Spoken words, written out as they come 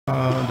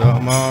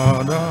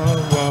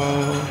Madhava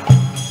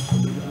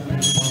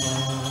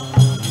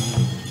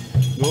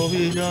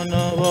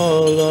Govijana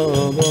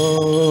Vallabha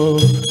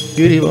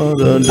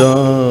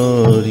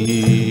Girivardhari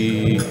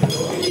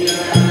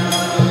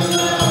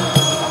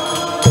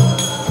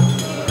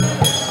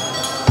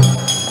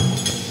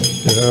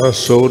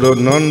Yasoda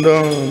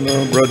Nandana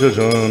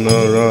Brajajana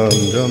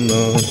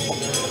Ranjana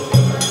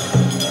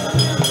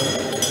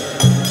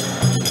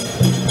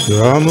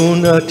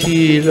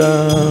Yamunatira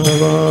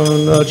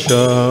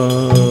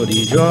Vanachari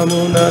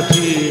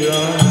Yamunatira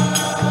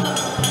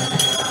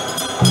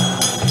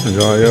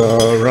Jaya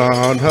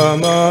Radha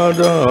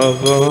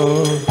Madhava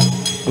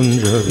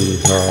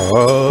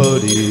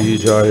Kunjavihari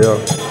Jaya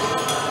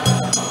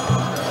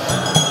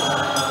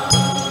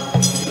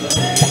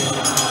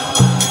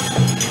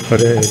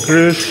Hare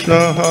Krishna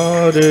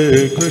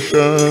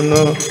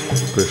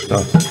Krishna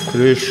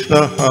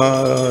Krishna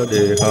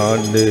Hare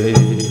Hare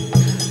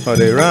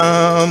Hare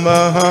Rama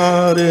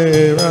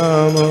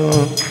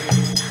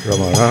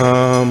Rama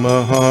Rama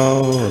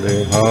Hare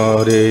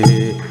Hare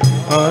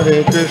Hare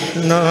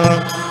Krishna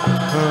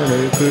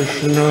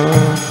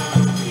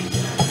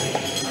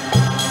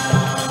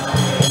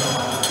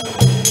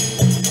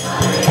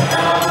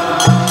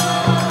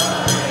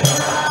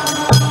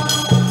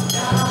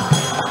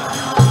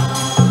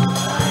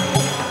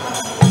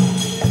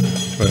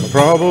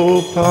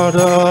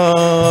Prabhupada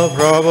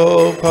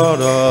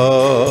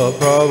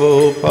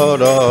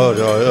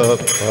Jaya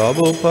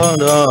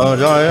Prabhupada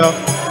Jaya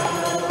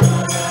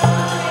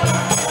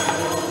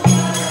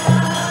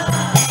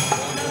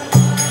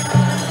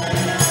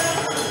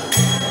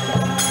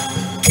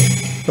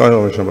Jaya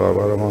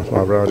Vishnu-Bhagavatam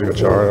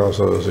mahā-rājam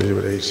also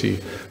the AC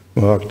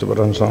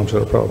Bhakti-Vedanta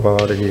Samsara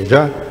Prabhupada ki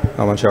Jai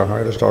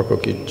Amacharya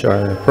Stāko ki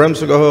Jai Prem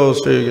Sagaho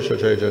Sri Krishna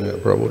Chaitanya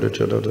Prabhu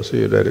Nityananda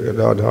Dasi Advaita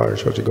Gadadhar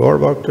Shakti Gaur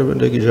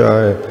Bhakti-Vrinda ki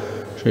Jai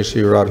Shri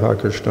Sri Radha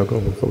Krishna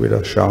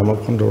Gopakavita Shama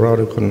Kunda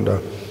Radha Kunda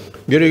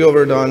Giri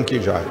Govardhan ki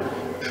Jai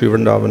Shri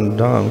Vrindavan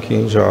Dham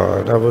ki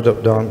Jai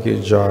Davadap Dham ki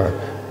Jai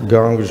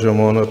Ganga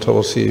Jamuna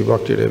Tulsi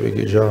Bhakti Devi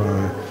ki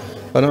Jai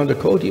Ananda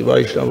Koti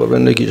Vaishnava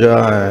Vrinda ki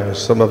Jai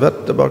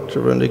Samavetta Bhakti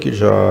Vrinda ki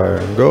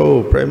Jai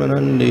Go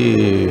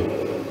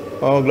Premanandi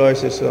All glories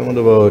to some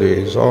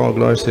devotees, all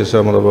glories to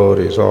some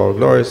devotees, all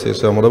glories to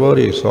some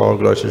devotees, all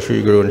glories to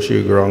Sri Guru and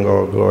Sri Guranga,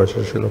 all glories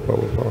to Srila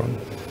Prabhupada.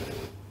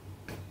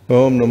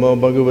 Om Namo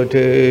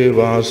Bhagavate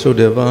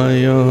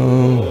Vāsadevaya.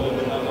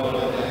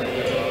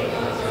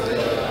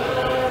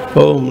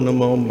 Om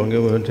Namo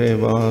Bhagavate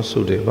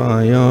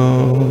Vāsadevaya.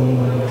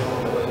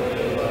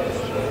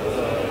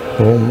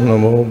 Om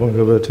Namo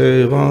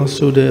Bhagavate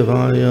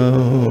Vāsadevaya.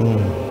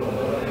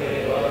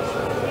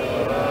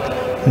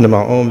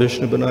 Nama Om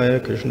Vishnu Banaya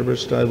Krishna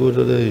Prasthaya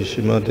Buddhade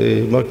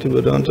Shrimate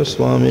Bhaktivedanta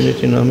Swami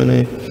Niti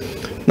Namane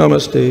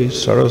Namaste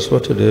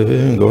Saraswati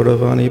Devi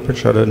Gauravani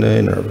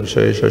Prachadane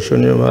Nirvishesha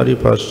Shunyavadi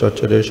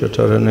Paschatyadesh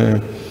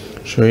Tarane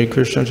Shri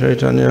Krishna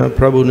Chaitanya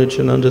Prabhu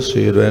Nityananda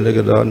Sri Advaita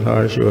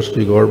Gadadhar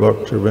Shivasti Gaur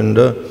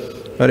Bhaktivinoda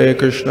Hare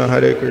Krishna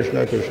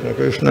Krishna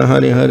Krishna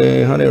Hare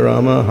Hare Hare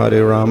Rama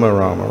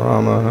Rama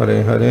Rama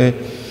Hare Hare.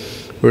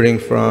 Reading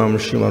from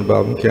Srimad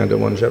Bhagavatam Canto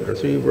 1 Chapter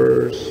 3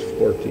 verse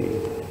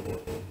 42.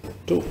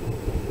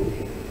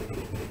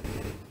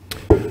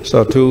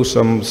 Satu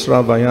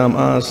saṁśrāvayām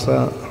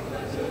asa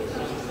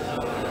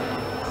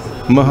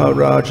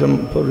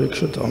mahā-rājam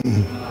parīkṣitam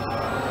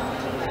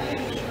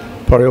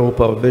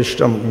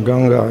prāyopaviṣṭam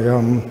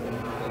gaṅgāyām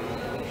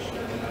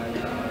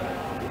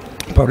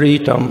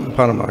parītam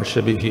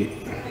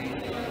paramarṣibhiḥ.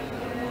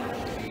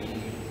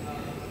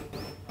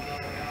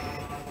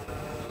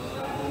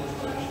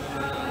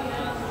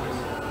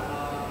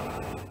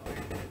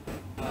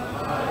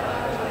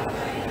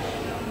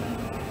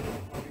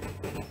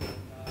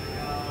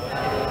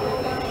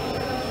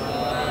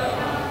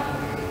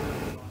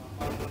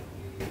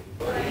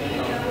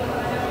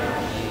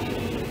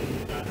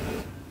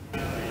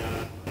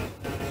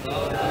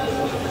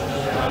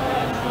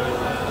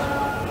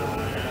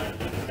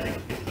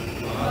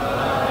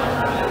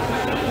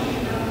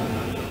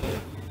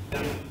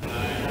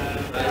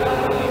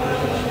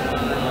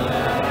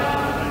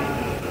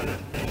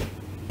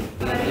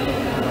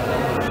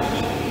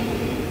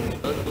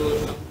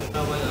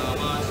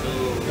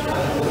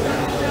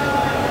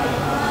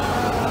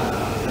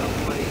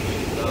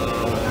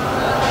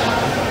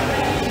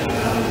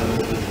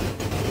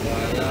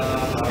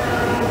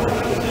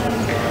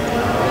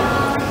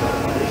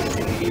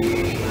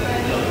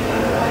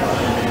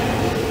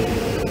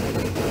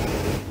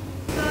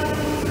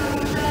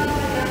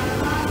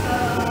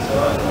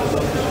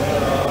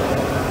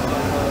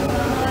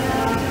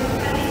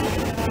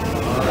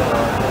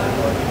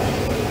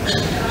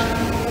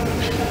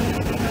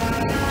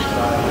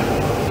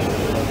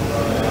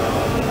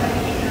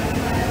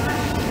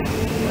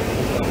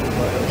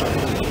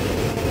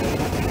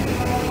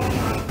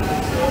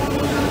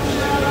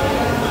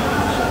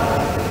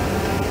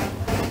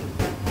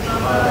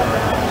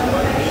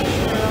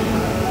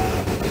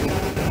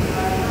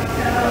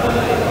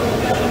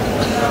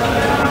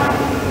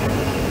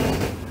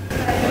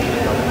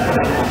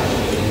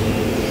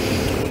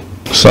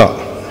 Sa,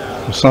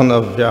 son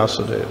of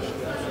Vyāsadeva,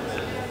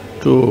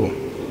 to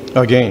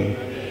again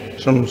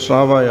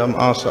saṁśrāvayām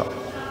asa,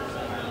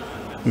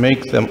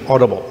 make them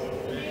audible,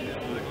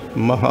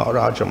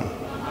 mahā-rājam,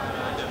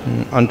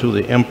 unto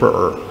the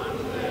Emperor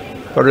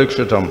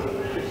Parīkṣitam,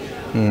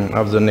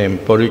 of the name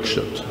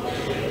Parīkṣit,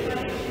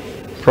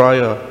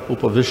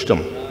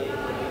 prāya-upaviṣṭam,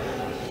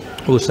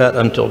 who sat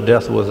until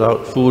death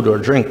without food or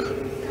drink,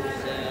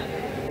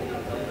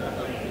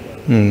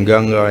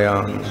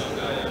 gaṅgāyāṁ,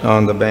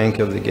 on the bank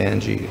of the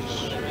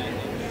Ganges,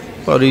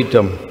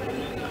 parītam,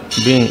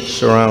 being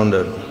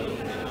surrounded,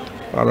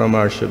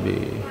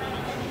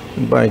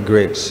 paramarṣibhiḥ, by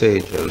great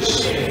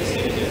sages.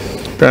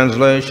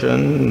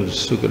 Translation: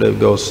 Śukadeva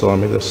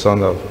Gosvāmī, the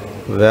son of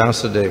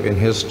Vyāsadeva, in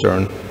his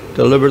turn,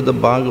 delivered the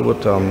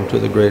Bhāgavatam to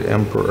the great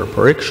Emperor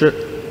Parīkṣit,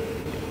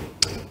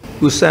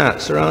 who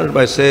sat surrounded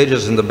by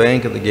sages in the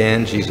bank of the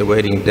Ganges,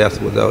 awaiting death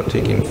without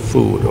taking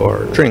food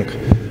or drink.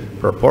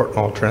 Purport: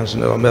 all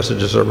transcendental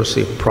messages are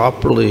received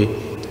properly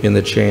in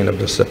the chain of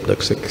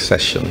disciplic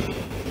succession.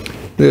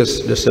 This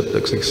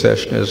disciplic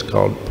succession is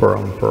called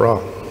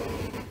paramarā.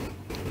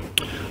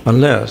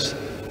 Unless,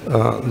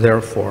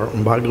 therefore,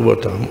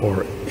 Bhāgavatam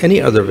or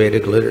any other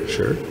Vedic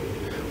literature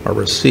are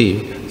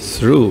received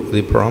through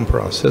the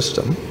paramarā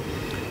system,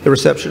 the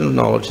reception of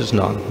knowledge is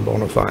not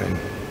bona fide.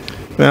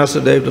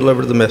 Vyāsadeva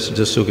delivered the message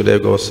to Śukadeva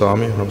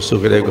Gosvāmī. From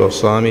Śukadeva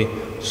Gosvāmī,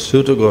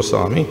 Sūta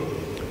Gosvāmī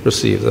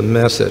received the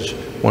message.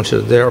 One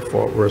should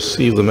therefore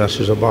receive the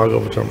message of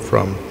Bhāgavatam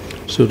from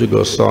Sūta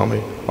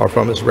Gosvāmī or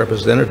from his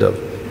representative,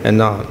 and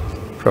not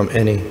from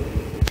any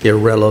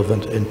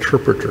irrelevant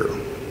interpreter.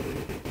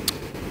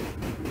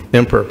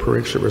 Emperor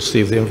Parīkṣit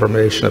received the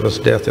information of his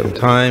death in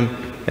time,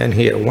 and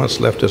he at once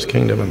left his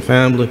kingdom and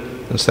family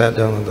and sat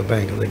down on the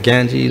bank of the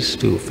Ganges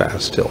to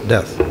fast till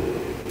death.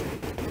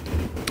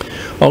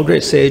 All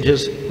great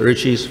sages,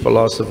 rishis,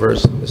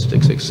 philosophers,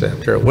 mystics,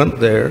 etc. went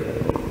there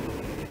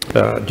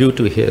due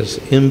to his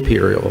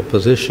imperial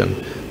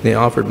position. They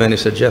offered many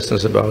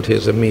suggestions about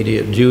his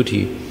immediate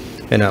duty,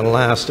 and at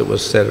last it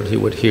was said that he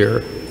would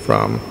hear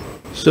from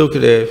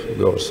Śukadeva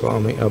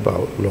Gosvāmī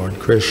about Lord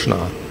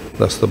Krishna.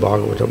 Thus the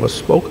Bhagavatam was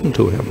spoken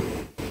to him.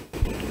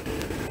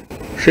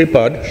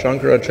 Sripad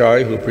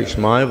Shankaracharya, who preached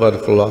Mayavada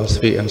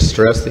philosophy and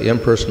stressed the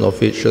impersonal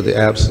feature of the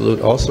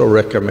Absolute, also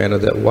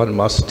recommended that one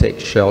must take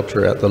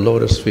shelter at the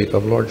lotus feet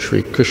of Lord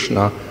Sri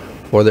Krishna,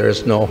 for there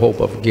is no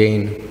hope of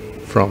gain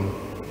from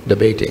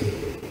debating.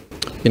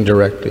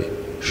 Indirectly,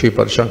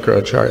 Sripad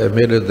Shankaracharya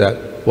admitted that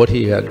what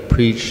he had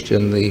preached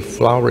in the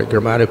flowery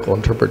grammatical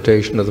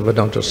interpretation of the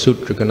Vedanta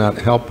Sutra could not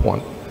help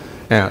one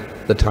at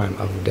the time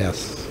of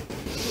death.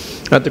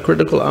 At the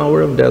critical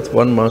hour of death,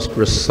 one must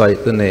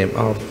recite the name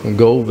of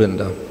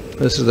Govinda.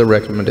 This is the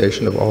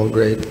recommendation of all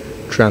great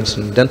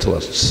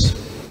transcendentalists.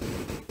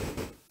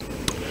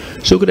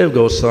 Śukadeva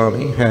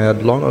Gosvāmī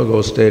had long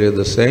ago stated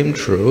the same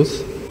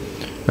truth,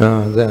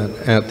 that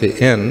at the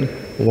end,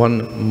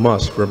 one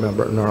must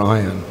remember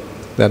Narayan.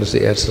 That is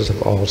the essence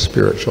of all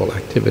spiritual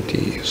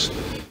activities.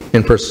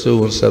 In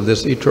pursuance of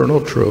this eternal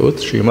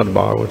truth, Srimad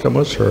Bhagavatam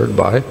was heard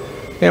by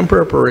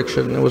Emperor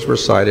Parīkṣit, and it was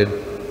recited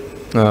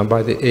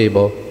by the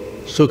able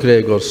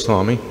Śukadeva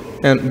Gosvāmī,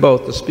 and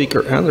both the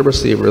speaker and the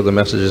receiver of the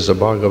messages of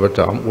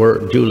Bhagavatam were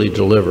duly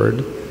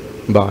delivered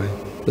by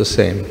the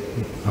same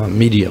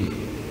medium.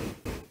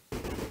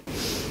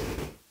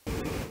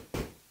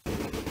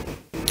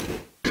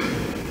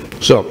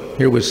 So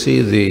here we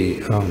see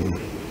the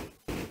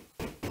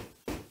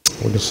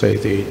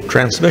the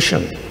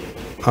transmission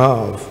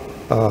of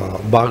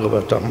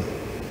Bhagavatam,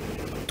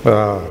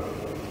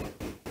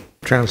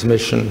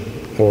 transmission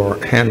or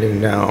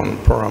handing down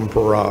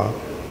paramarā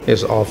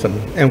is often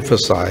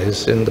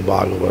emphasized in the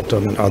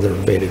Bhagavatam and other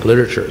Vedic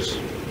literatures.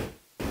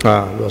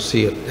 We'll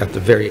see it at the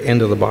very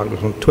end of the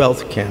Bhagavatam,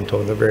 12th canto,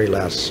 in the very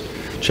last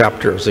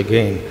chapters.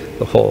 Again,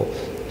 the whole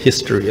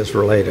history is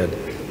related.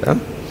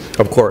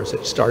 Of course,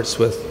 it starts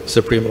with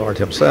Supreme Lord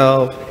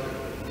himself,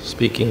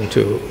 speaking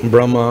to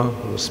Brahma,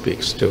 who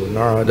speaks to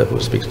Narada, who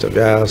speaks to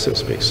Vyasa, who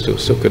speaks to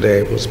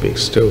Śukadeva, who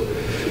speaks to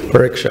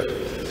Parīkṣit.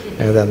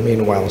 And then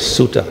meanwhile,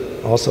 Sūta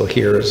also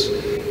hears,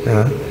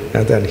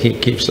 and then he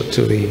keeps it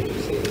to the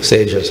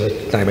sages at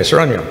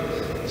Naimisaranyam.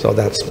 So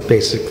that's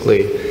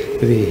basically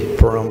the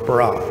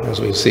paramarā as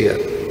we see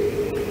it.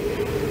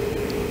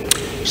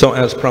 So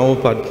as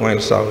Prabhupada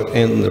points out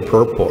in the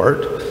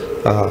purport,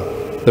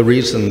 the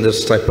reason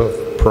this type of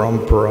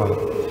paramarā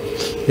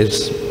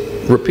is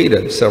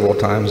repeated several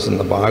times in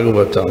the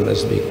Bhagavatam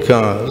is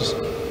because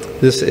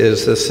this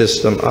is the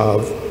system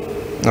of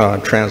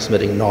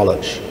transmitting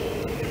knowledge.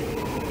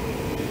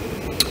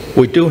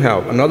 We do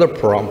have another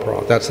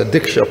paramarā, that's a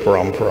diksha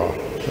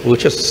paramarā,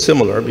 which is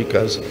similar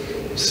because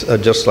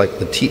just like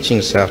the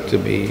teachings have to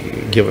be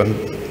given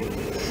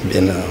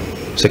in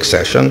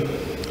succession,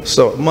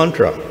 so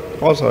mantra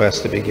also has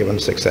to be given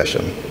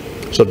succession.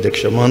 So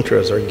diksha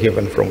mantras are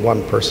given from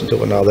one person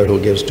to another, who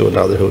gives to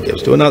another, who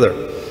gives to another.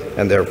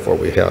 And therefore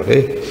we have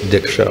a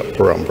diksha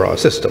paramarā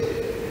system.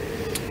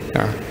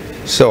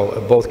 So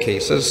in both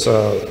cases,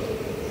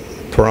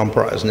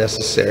 parampara is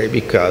necessary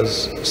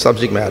because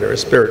subject matter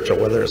is spiritual,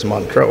 whether it's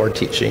mantra or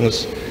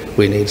teachings.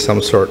 We need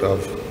some sort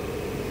of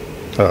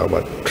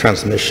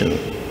transmission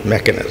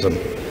mechanism.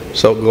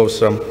 So it goes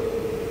from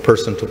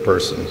person to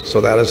person. So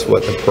that is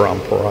what the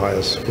parampara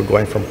is. We're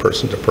going from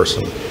person to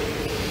person.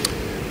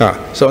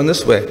 So in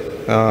this way,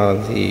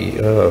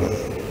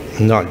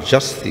 not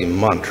just the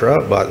mantra,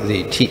 but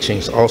the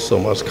teachings also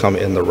must come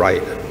in the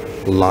right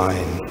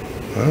line.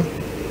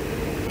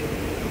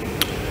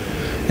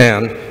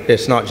 And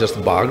it's not just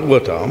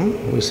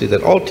Bhāgavatam. We see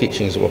that all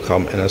teachings will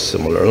come in a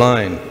similar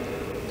line.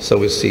 So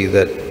we see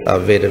that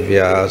Veda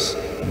Vyas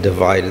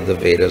divided the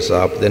Vedas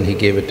up, then he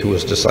gave it to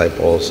his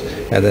disciples,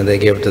 and then they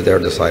gave it to their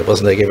disciples,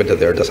 and they gave it to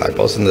their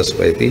disciples. In this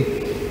way,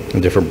 the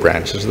different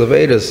branches of the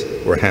Vedas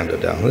were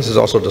handed down. This is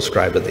also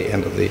described at the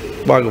end of the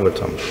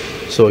Bhāgavatam.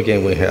 So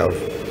again, we have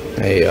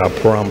a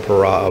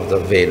parampara of the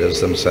Vedas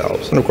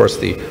themselves. And of course,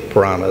 the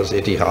Puranas,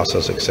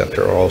 Itihasas,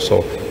 etc. are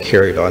also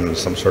carried on in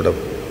some sort of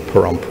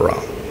parampara.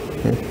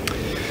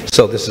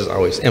 So this is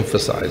always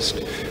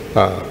emphasized.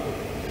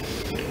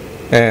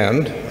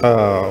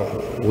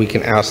 We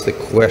can ask the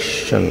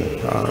question,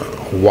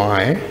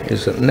 why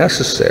is it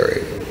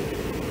necessary?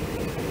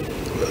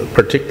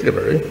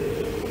 Particularly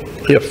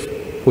if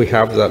we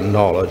have that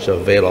knowledge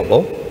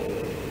available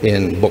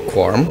in book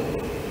form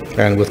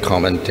and with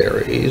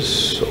commentaries,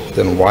 so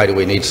then why do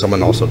we need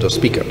someone also to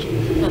speak it?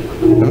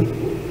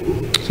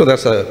 So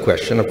that's a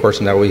question. Of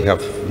course, now we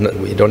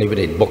don't even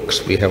need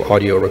books. We have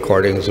audio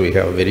recordings, we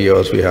have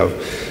videos, we have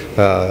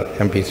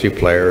MP3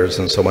 players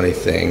and so many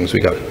things. We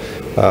got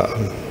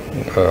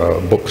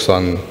books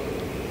on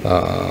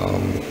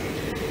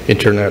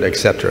internet,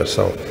 etc.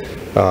 So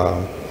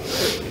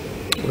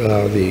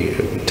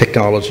the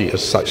technology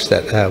is such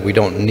that we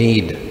don't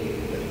need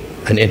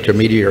an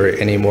intermediary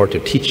anymore to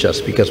teach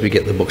us because we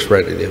get the books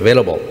readily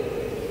available.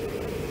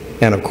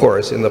 And of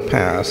course, in the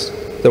past,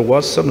 there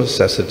was some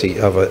necessity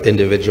of an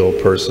individual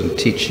person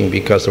teaching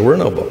because there were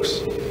no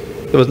books.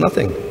 There was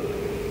nothing.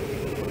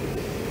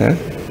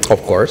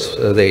 Of course,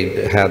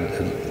 they had,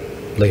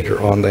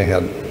 later on, they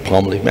had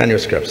palm leaf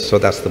manuscripts, so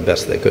that's the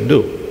best they could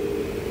do.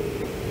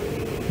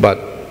 But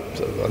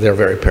they're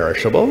very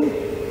perishable,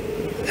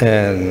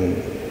 and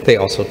they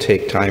also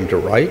take time to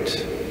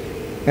write,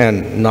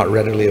 and not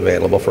readily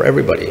available for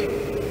everybody.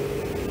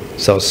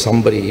 So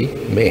somebody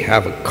may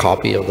have a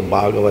copy of the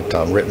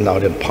Bhagavatam written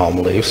out in palm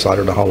leaf, so I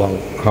don't know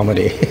how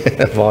many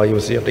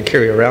volumes you have to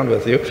carry around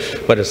with you,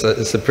 but it's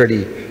a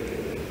pretty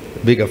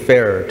big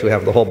affair to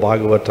have the whole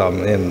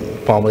Bhagavatam in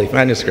palm leaf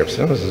manuscripts.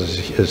 You know,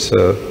 it's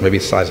maybe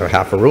the size of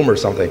half a room or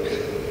something.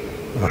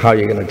 How are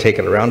you going to take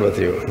it around with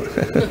you?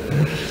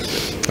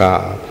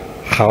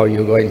 How are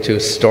you going to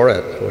store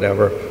it?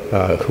 Whatever.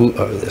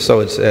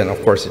 And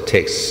of course it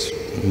takes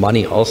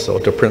money also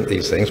to print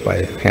these things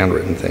by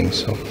handwritten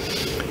things. So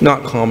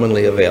not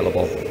commonly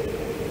available.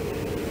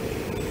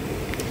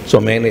 So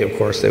mainly, of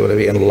course, they would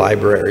be in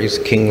libraries,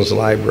 king's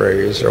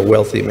libraries or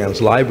wealthy men's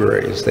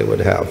libraries. They would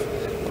have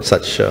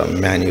such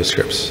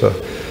manuscripts.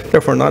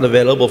 Therefore not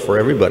available for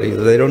everybody.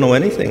 They don't know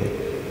anything.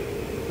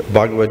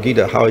 Bhagavad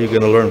Gita, how are you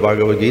going to learn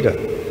Bhagavad Gita?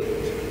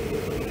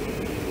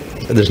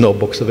 There's no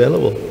books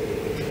available.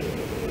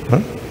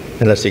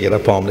 Unless you get a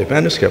palm leaf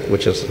manuscript,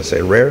 which is, to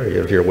say, rare.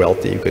 If you're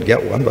wealthy, you could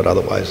get one, but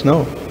otherwise,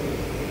 no.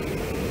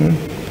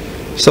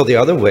 So the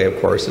other way, of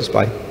course, is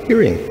by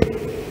hearing.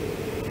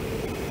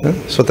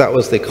 So that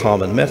was the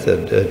common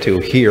method, to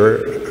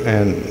hear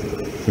and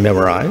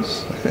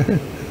memorize,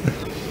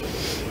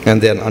 and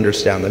then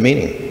understand the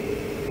meaning.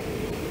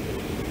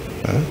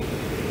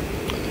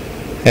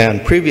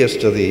 And previous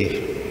to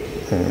the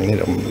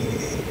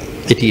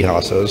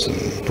Itihasas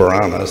and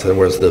Puranas, there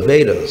was the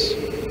Vedas.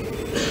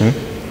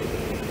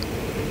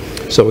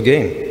 So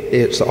again,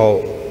 it's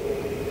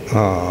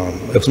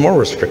more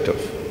restrictive.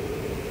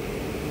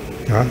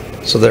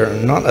 So they're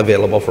not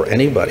available for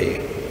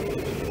anybody.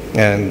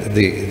 And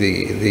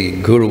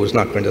the guru is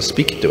not going to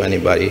speak to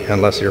anybody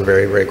unless you're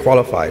very, very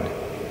qualified.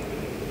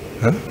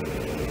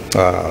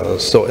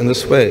 So in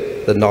this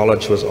way, the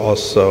knowledge was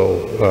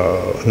also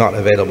not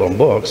available in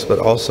books, but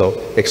also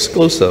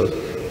exclusive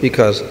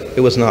because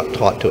it was not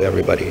taught to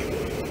everybody.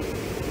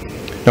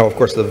 Now, of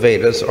course, the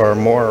Vedas are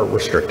more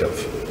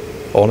restrictive.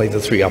 Only the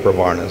 3 upper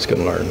varnas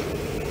can learn.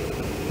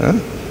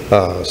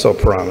 So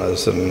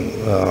Puranas and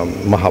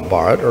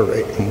Mahabharata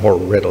are more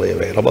readily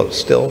available.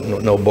 Still,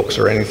 no books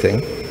or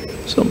anything.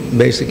 So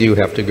basically, you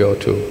have to go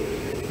to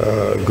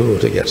guru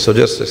to get. So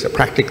just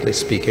practically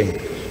speaking,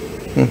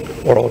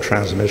 oral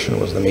transmission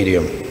was the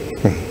medium.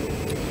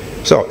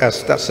 So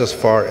that's as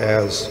far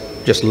as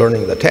just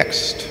learning the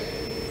text.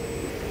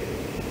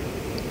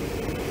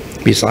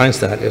 Besides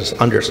that is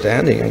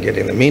understanding and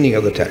getting the meaning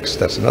of the text.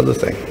 That's another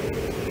thing.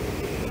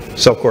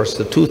 So of course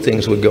the two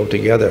things would go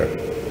together.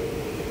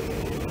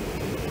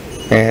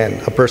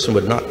 And a person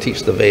would not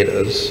teach the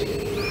Vedas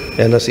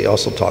unless he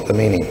also taught the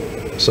meaning.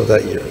 So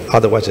that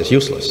otherwise it's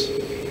useless.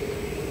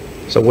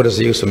 So what is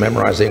the use of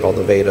memorizing all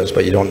the Vedas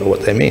but you don't know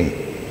what they mean?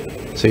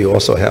 So you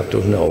also have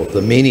to know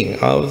the meaning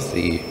of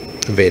the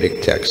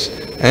Vedic text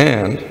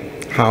and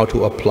how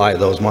to apply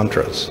those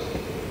mantras.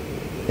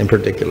 in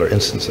particular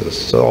instances.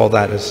 So all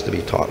that is to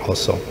be taught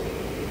also.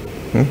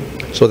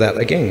 So that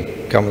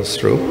again comes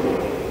through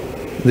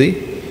the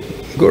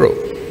guru.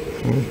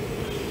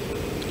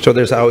 So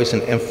there's always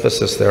an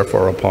emphasis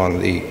therefore upon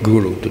the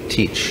guru to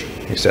teach,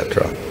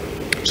 etc.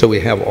 So we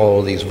have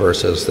all these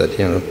verses that,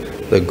 you know,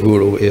 the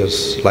guru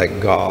is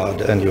like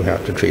God and you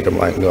have to treat him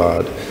like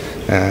God,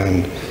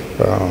 and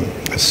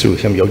through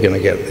him you're going to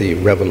get the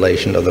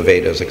revelation of the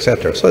Vedas,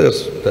 etc. So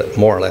that's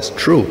more or less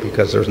true,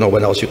 because there's no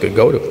one else you could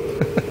go to.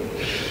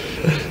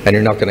 And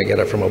you're not going to get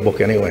it from a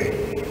book anyway.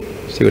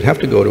 So you would have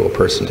to go to a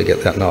person to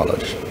get that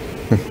knowledge.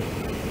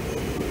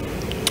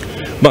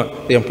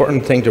 But the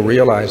important thing to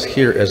realize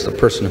here is the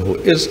person who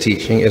is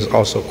teaching is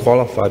also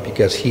qualified,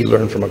 because he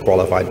learned from a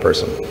qualified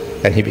person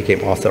and he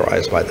became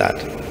authorized by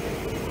that.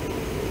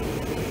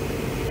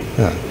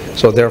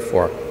 So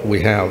therefore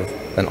we have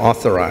an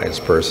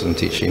authorized person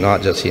teaching,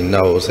 not just he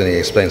knows and he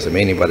explains the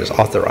meaning, but it's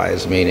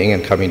authorized meaning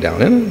and coming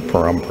down in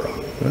paramarā.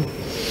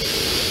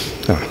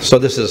 So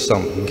this is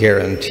some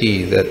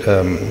guarantee that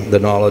the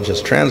knowledge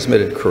is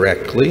transmitted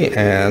correctly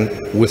and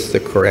with the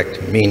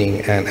correct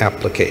meaning and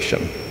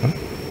application.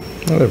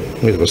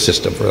 We have a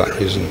system for that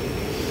reason.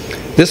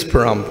 This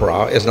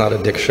paramarā is not a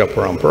diksha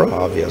paramarā,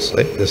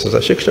 obviously. This is a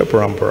shiksha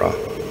paramarā.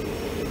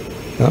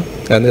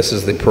 And this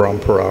is the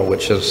paramarā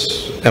which is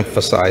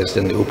emphasized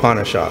in the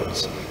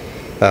Upanishads.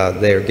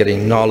 They are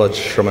getting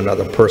knowledge from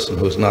another person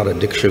who's not a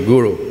diksha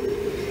guru.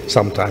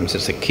 Sometimes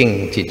it's a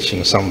king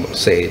teaching some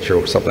sage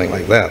or something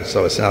like that.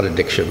 So it's not a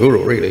diksha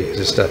guru, really. It's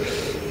just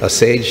a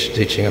sage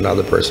teaching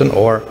another person,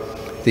 or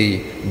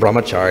the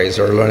brahmacharis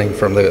are learning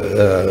from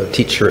the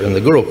teacher in the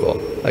gurukul.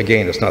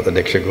 Again, it's not the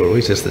diksha guru,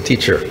 he's just the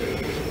teacher.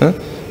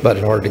 But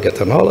in order to get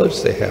the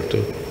knowledge, they have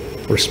to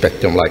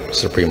respect him like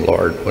Supreme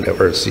Lord,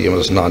 whatever, see him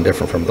as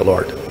non-different from the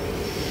Lord.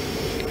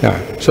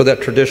 So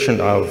that tradition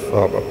of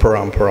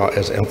paramarā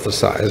is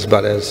emphasized,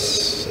 but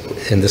as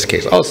in this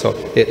case also,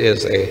 it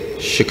is a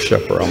shiksha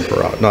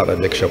paramarā, not a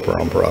diksha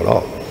paramarā at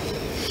all.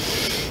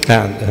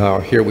 And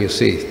here we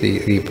see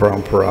the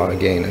paramarā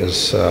again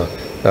is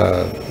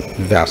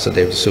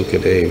Vyāsadeva,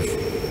 Śukadeva,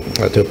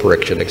 to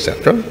Parīkṣit,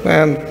 etc.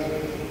 And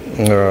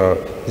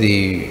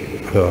the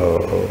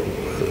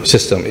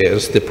system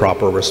is the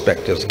proper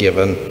respect is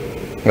given.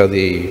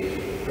 The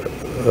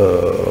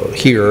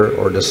hearer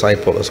or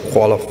disciple is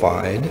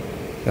qualified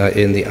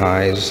in the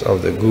eyes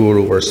of the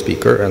guru or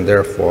speaker, and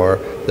therefore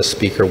the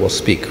speaker will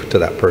speak to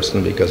that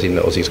person because he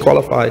knows he's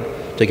qualified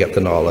to get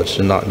the knowledge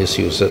and not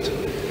misuse it.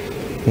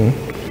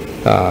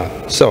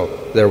 So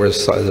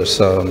there's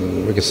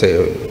we could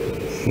say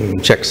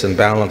checks and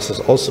balances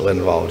also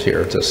involved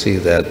here to see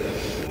that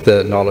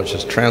the knowledge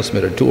is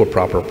transmitted to a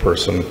proper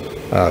person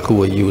who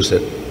will use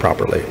it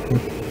properly.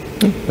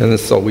 And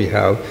so we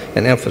have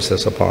an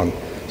emphasis upon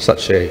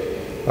such a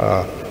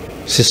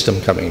system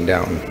coming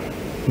down.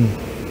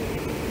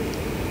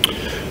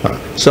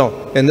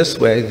 So in this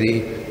way,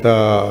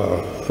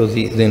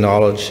 the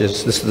knowledge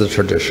is, this is the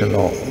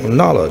traditional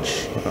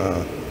knowledge.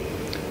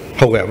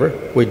 However,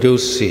 we do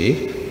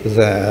see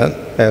that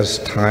as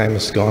time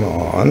has gone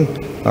on,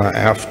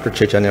 after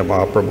Chaitanya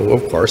Mahaprabhu,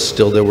 of course,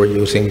 still they were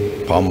using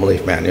palm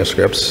leaf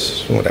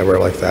manuscripts, whatever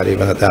like that,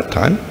 even at that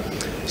time,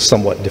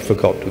 somewhat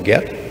difficult to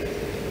get,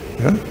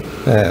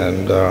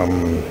 and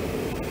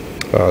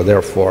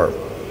therefore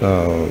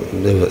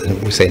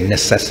we say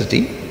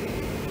necessity.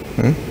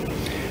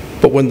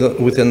 But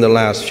within the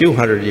last few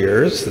hundred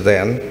years,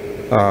 then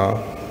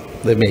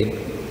they made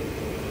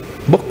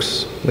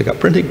books. They got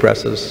printing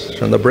presses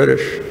from the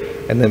British,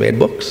 and they made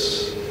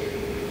books.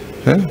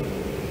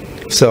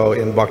 So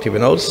in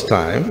Bhaktivinoda's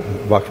time,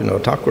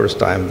 Bhaktivinoda Thakur's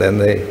time, then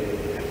they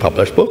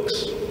published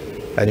books,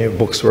 and your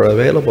books were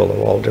available of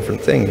all different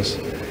things.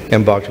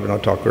 And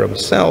Bhaktivinoda Thakur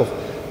himself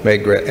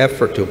made great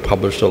effort to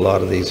publish a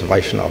lot of these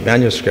Vaishnava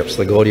manuscripts,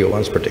 the Gaudiya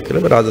ones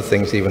particularly, but other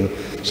things, even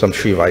some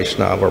Sri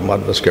Vaishnava or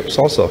Madhva scripts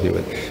also,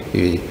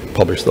 he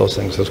published those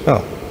things as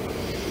well.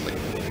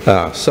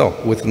 So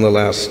within the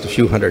last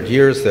few hundred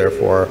years,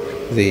 therefore,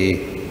 the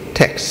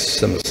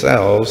texts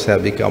themselves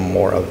have become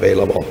more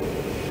available,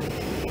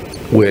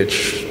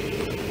 which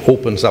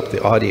opens up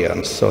the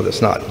audience. So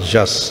it's not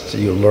just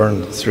you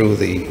learn through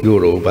the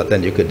guru, but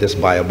then you could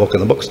just buy a book in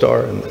the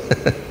bookstore and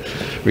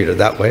read it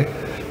that way,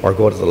 or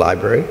go to the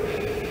library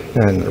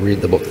and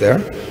read the book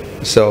there.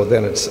 So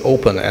then it's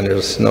open, and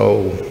there's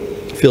no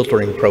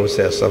filtering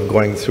process of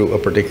going through a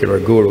particular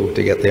guru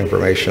to get the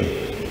information.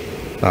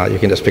 You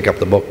can just pick up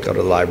the book out of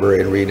the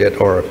library and read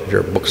it, or if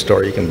you're a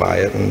bookstore, you can buy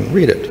it and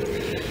read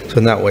it. So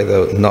in that way,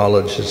 the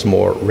knowledge is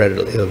more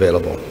readily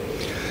available.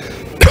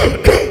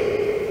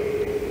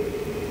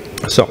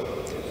 So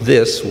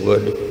this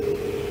would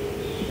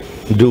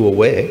do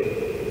away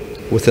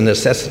with the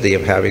necessity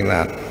of having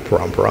that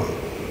paramarā,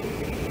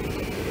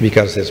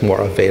 because it's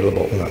more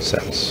available in that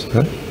sense.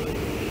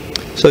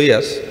 So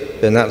yes,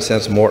 in that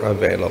sense, more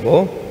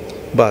available.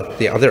 But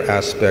the other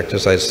aspect,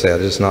 as I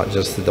said, is not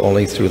just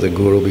only through the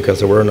guru, because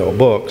there were no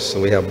books. So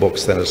we have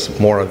books, then it's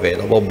more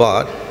available,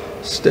 but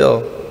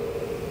still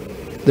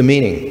the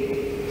meaning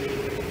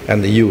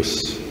and the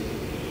use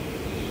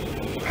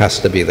has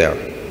to be there.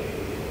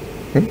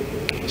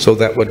 So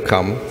that would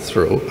come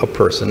through a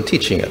person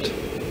teaching it.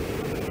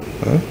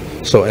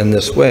 So in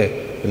this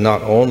way,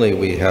 not only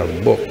we have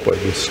a book, but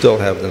we still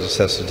have the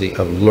necessity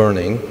of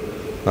learning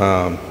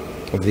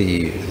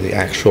the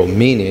actual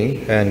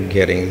meaning and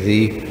getting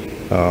the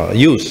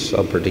use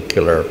of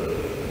particular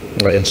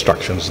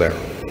instructions there.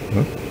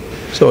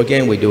 So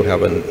again, we do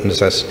have a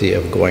necessity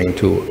of going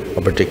to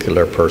a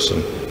particular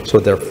person. So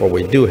therefore,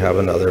 we do have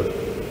another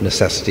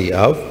necessity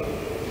of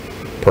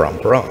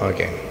paramarā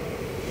again.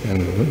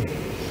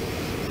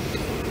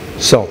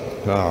 So,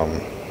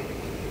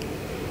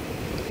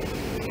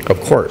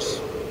 of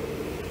course,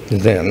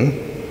 then,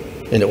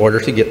 in order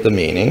to get the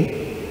meaning,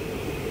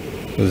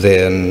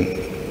 then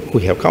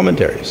we have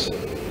commentaries.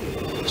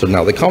 So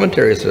now the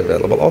commentaries are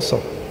available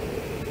also.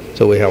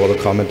 So we have all the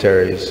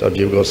commentaries of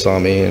Śukadeva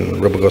Gosvāmī and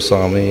Rupa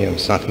Gosvāmī and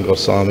Sūta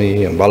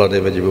Gosvāmī and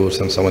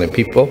Vyāsadeva and so many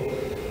people.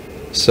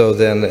 So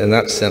then, in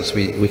that sense,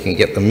 we can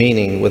get the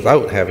meaning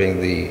without having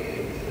the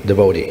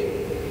devotee,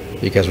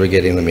 because we're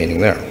getting the meaning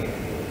there.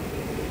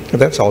 And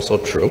that's also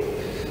true.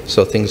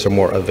 So things are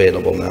more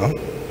available now.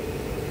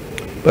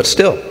 But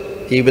still,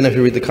 even if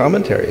you read the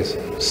commentaries,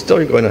 still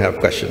you're going to have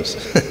questions.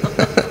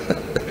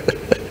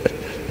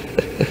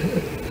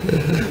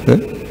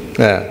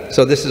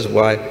 So this is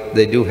why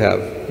they do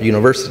have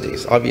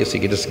universities. Obviously,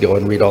 you can just go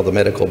and read all the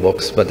medical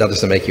books, but that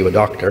doesn't make you a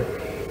doctor.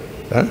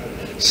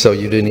 So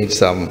you do need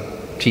some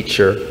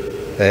teacher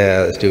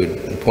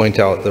to point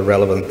out the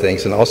relevant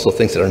things, and also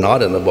things that are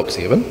not in the books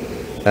even,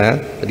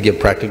 to give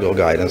practical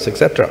guidance,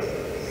 etc.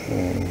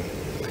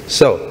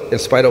 So, in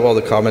spite of all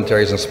the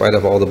commentaries, in spite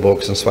of all the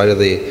books, in spite of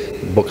the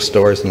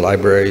bookstores and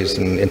libraries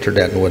and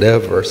internet and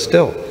whatever,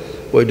 still,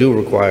 we do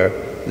require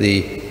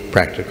the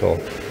practical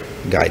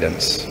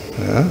guidance.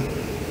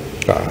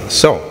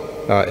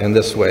 In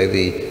this way,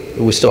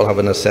 we still have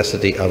a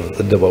necessity of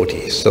the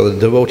devotee. So the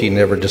devotee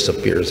never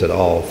disappears at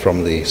all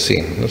from the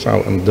scene.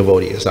 The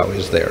devotee is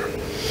always there.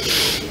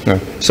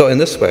 So in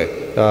this way,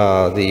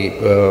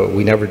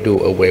 we never do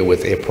away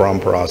with a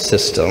paramarā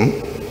system,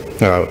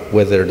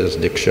 whether it is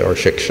diksha or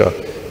shiksha,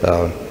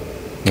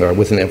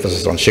 with an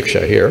emphasis on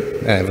shiksha here,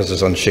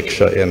 emphasis on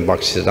shiksha in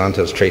Bhaktisiddhanta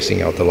is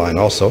tracing out the line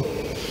also.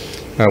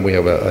 We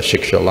have a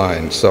shiksha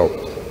line. So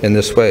in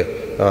this way,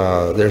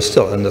 there's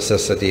still a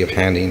necessity of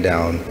handing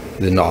down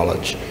the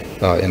knowledge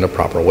in a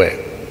proper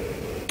way.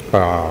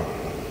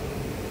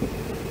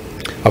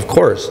 Of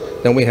course,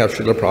 then we have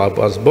Srila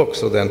Prabhupada's books.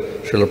 So then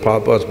Srila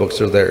Prabhupada's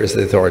books are there as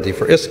the authority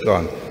for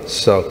ISKCON.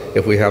 So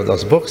if we have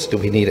those books, do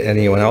we need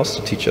anyone else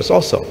to teach us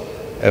also?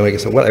 And we can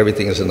say, well,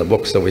 everything is in the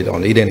book, so we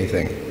don't need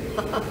anything.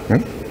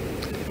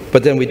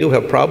 But then we do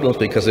have problems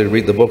because we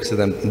read the books and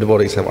then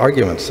devotees have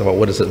arguments about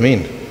what does it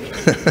mean?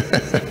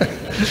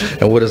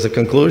 And what is the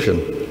conclusion?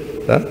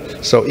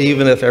 So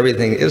even if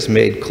everything is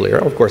made clear,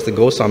 of course the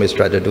Goswamis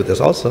tried to do this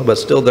also, but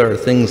still there are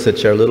things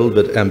that are a little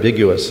bit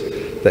ambiguous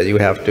that you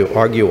have to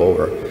argue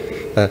over.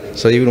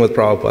 So even with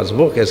Prabhupada's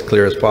book, as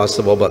clear as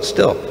possible, but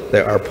still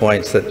there are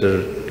points that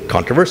are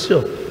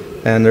controversial,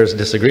 and there's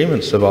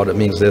disagreements about it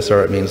means this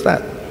or it means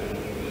that.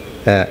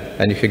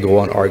 And you could go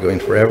on arguing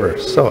forever.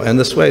 So in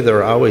this way,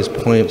 there are always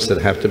points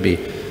that have to be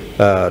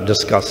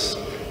discussed,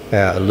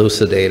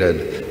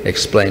 elucidated,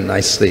 explained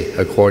nicely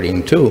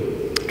according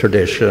to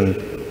tradition,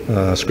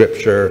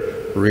 scripture,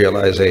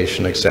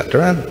 realization,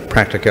 etc., and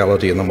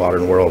practicality in the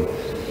modern world.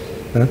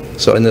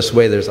 So in this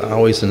way, there's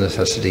always a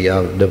necessity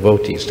of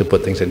devotees to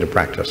put things into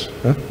practice.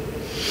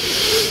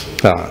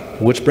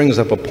 Which brings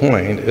up a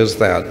point, is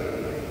that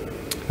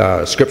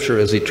scripture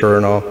is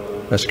eternal,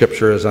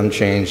 scripture is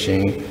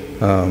unchanging,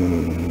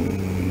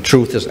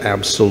 truth is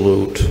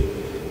absolute,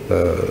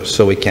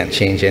 so we can't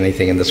change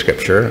anything in the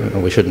scripture,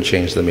 and we shouldn't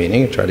change the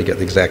meaning, try to get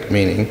the exact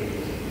meaning.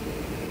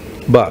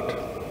 But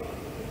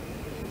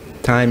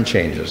time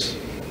changes.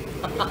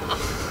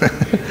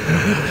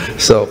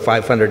 So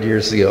 500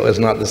 years ago is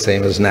not the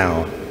same as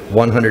now.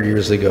 100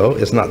 years ago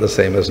is not the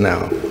same as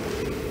now.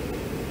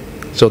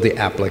 So the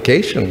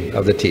application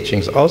of the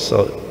teachings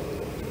also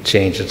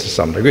changes to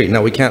some degree.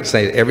 Now we can't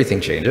say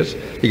everything changes,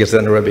 because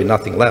then there would be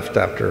nothing left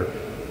after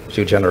a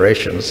few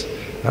generations.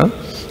 And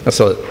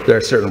so there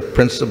are certain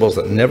principles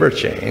that never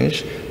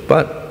change,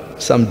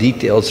 but some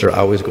details are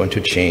always going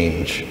to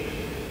change.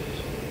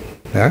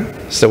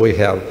 So we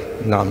have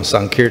Nam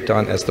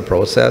Sankirtan as the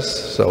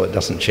process, so it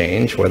doesn't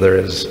change whether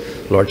it's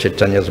Lord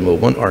Chaitanya's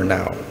movement or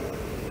now.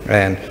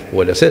 And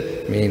what is it?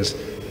 It means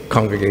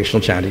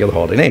congregational chanting of the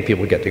holy name.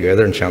 People get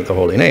together and chant the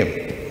holy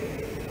name.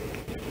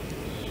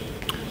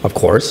 Of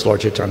course,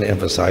 Lord Chaitanya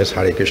emphasized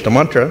Hare Krishna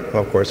mantra.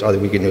 Of course,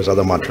 we can use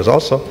other mantras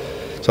also.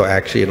 So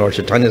actually, in Lord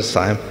Chaitanya's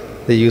time,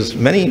 they used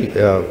many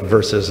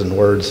verses and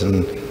words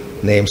and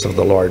names of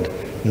the Lord,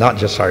 not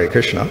just Hare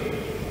Krishna.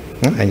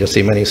 And you'll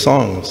see many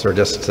songs are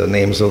just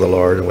names of the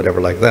Lord and whatever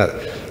like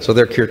that. So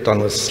their kirtan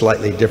was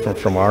slightly different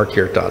from our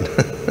kirtan.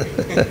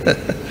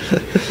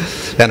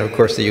 And of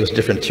course they use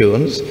different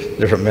tunes,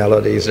 different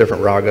melodies,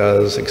 different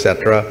ragas,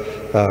 etc.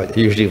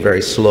 Usually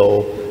very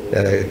slow,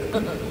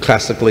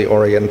 classically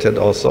oriented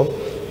also.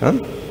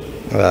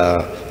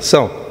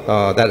 So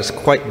that is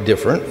quite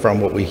different from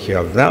what we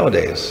have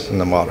nowadays in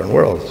the modern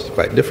world. It's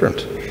quite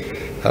different.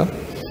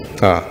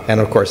 And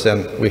of course,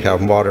 then we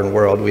have modern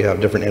world, we have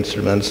different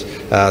instruments,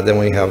 then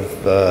we have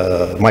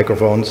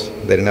microphones.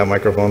 They didn't have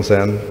microphones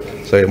then,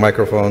 so you have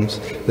microphones.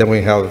 Then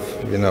we have,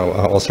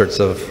 all sorts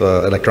of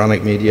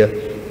electronic media.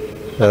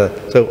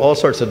 So all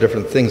sorts of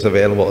different things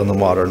available in the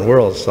modern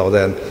world. So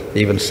then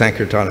even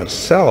Sankirtan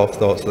itself,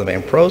 though it's the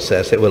main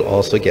process, it will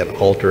also get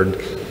altered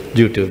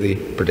due to the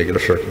particular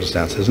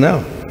circumstances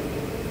now.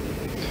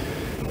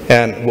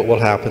 And what will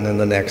happen in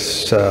the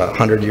next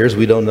 100 years,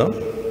 we don't know.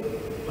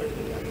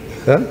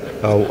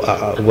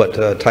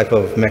 What type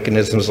of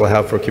mechanisms we'll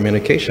have for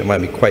communication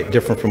might be quite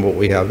different from what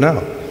we have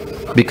now.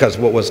 Because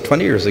what was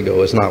 20 years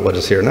ago is not what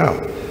is here now.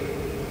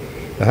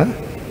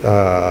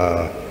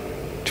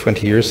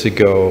 20 years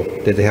ago,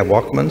 did they have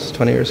Walkmans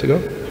 20 years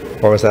ago?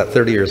 Or was that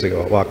 30 years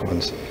ago,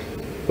 Walkmans?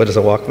 What is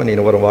a Walkman? You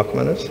know what a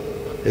Walkman is?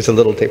 It's a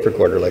little tape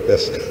recorder like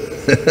this.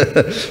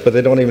 But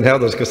they don't even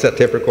have those cassette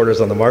tape recorders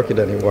on the market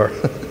anymore.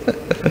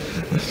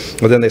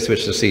 Well, then they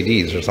switched to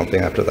CDs or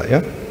something after that,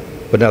 yeah?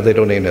 But now they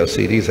don't even have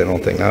CDs, I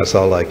don't think. Now it's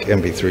all like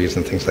MP3s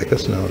and things like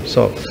this now.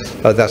 So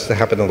that's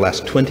happened in the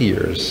last 20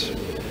 years.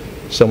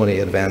 So many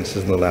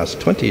advances in the last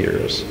 20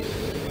 years.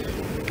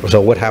 So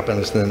what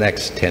happens in the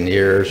next 10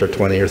 years or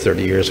 20 or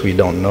 30 years, we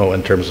don't know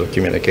in terms of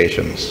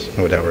communications,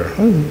 whatever.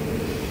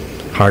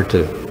 Hard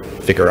to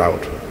figure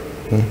out.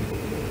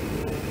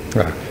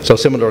 So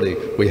similarly,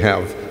 we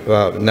have,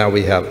 now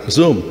we have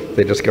Zoom.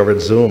 They discovered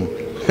Zoom.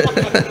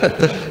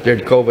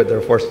 During COVID,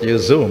 they're forced to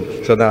use Zoom.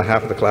 So now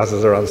half of the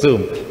classes are on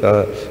Zoom.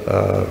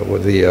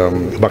 With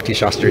the Bhakti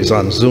Shastris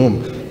on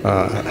Zoom.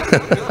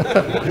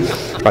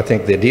 I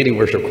think the deity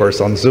worship course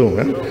on Zoom.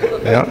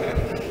 Yeah.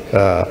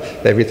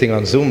 Everything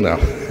on Zoom now.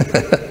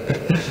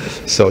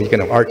 So you can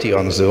have Arti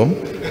on Zoom,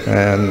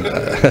 and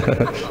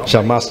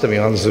Shamastami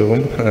on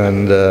Zoom,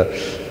 and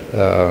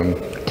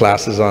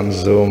classes on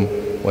Zoom,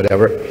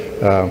 whatever.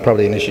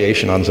 Probably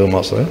initiation on Zoom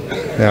also.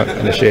 Yeah,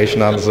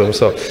 initiation on Zoom.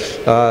 So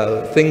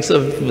things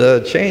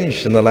have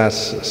changed in the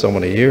last so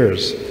many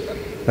years.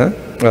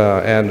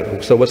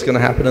 And so what's going to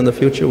happen in the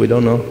future, we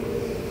don't know.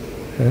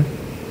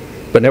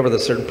 But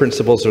nevertheless, certain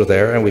principles are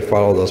there, and we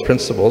follow those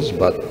principles,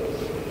 but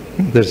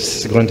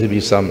there's going to be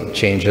some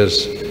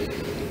changes.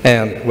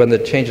 And when the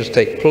changes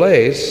take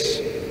place,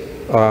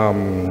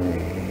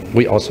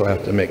 we also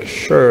have to make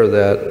sure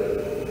that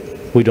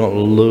we don't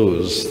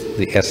lose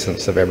the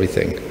essence of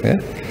everything.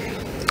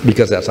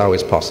 Because that's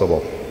always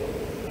possible.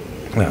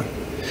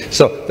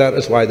 So that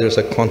is why there's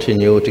a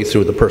continuity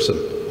through the person.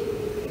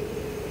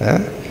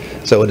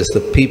 So it is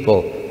the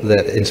people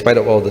that, in spite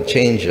of all the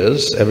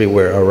changes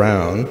everywhere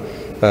around,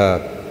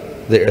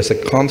 there is a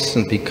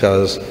constant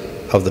because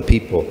of the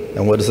people.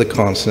 And what is the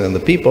constant in the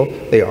people?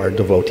 They are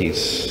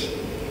devotees.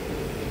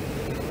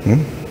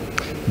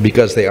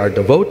 Because they are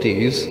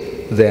devotees,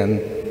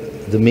 then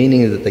the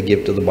meaning that they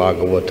give to the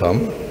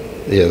Bhāgavatam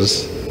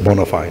is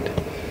bona fide.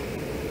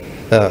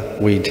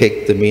 We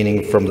take the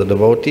meaning from the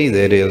devotee,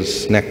 that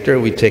is nectar.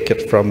 We take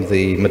it from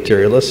the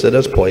materialist, it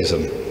is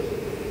poison.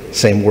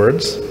 Same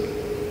words,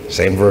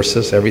 same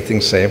verses, everything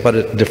same, but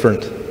a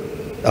different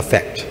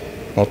effect,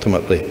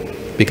 ultimately,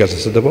 because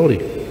it's a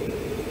devotee.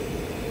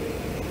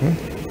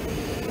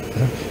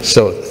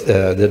 So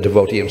the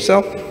devotee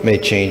himself may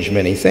change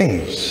many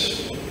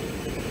things.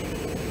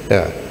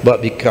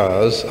 But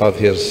because of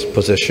his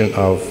position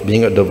of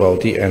being a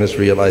devotee and his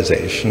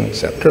realization,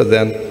 etc.,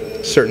 then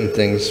certain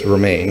things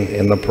remain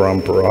in the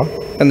parampara,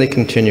 and they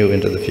continue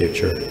into the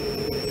future,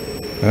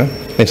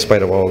 in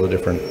spite of all the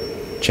different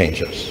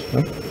changes.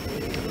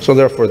 So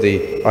therefore,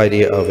 the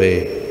idea of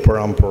a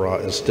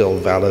parampara is still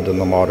valid in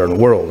the modern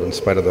world, in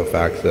spite of the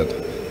fact that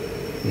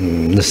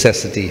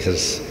necessity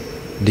has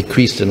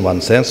decreased in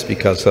one sense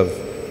because of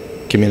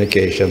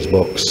communications,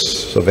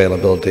 books,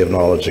 availability of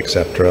knowledge,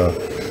 etc.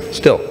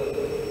 Still,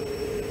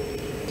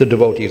 the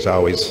devotee is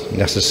always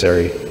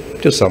necessary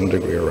to some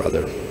degree or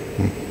other.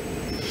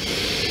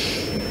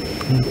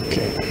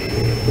 Okay.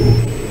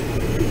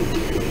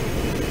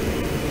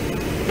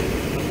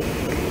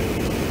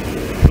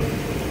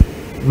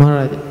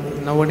 Maharaj,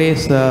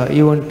 nowadays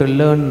even to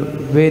learn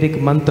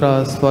Vedic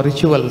mantras for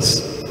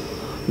rituals,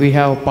 we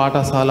have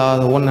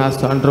Patasala, one has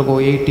to undergo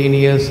 18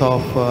 years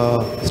of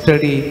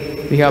study.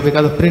 We have,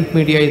 because the print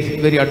media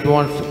is very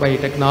advanced by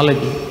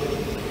technology.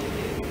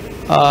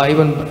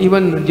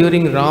 Even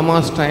during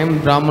Rama's time,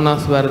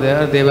 Brahmanas were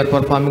there, they were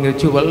performing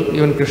ritual.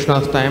 Even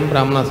Krishna's time,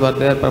 Brahmanas were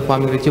there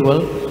performing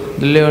ritual.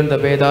 They learned the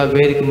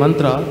Vedic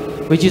mantra,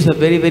 which is a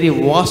very, very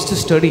vast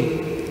study.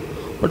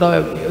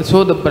 But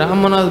so the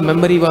Brahmana's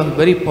memory was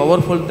very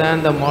powerful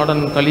than the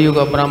modern Kali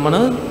Yuga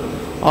Brahmana,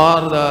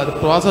 or the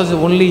process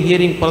of only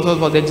hearing process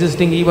was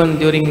existing even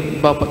during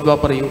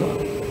Dwapara Yuga.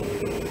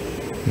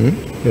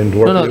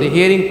 No, the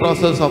hearing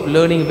process of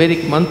learning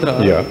Vedic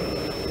mantra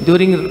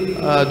during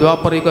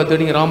Dwapara Yuga,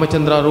 during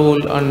Ramachandra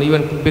rule, and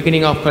even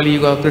beginning of Kali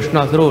Yuga,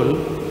 Krishna's rule,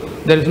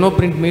 there is no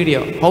print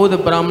media. How the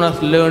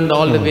Brahmanas learned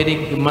all the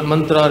Vedic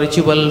mantra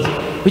rituals,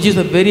 which is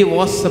a very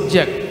vast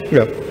subject.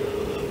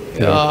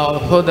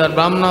 So the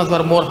Brahmanas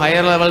were more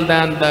higher level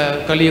than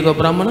the Kali Yuga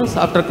Brahmanas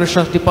after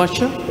Krishna's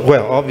departure?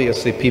 Well,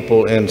 obviously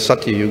people in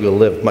Satya Yuga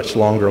lived much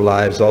longer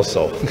lives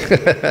also.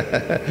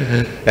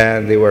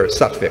 And they were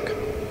sattvic.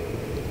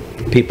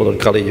 People in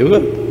Kali Yuga,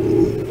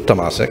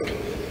 tamasic.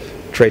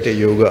 Treta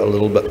Yuga, a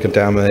little bit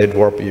contaminated.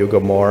 Dwapara Yuga,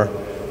 more.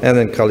 And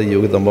then Kali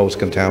Yuga, the most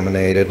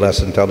contaminated,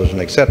 less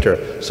intelligent,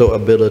 etc. So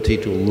ability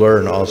to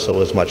learn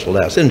also is much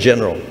less, in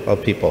general,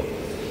 of people.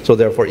 So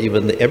therefore,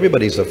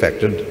 everybody's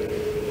affected.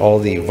 All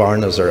the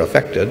varnas are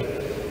affected.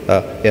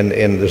 And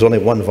there's only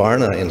one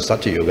varna in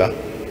Satya Yuga.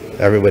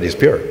 Everybody's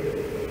pure.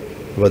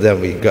 But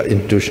then we got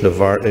introduction of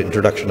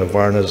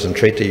varnas in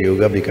Treta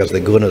Yuga because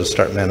the gunas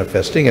start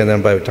manifesting. And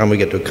then by the time we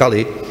get to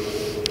Kali,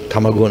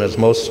 tamaguna is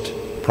most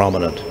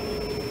prominent.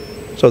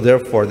 So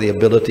therefore, the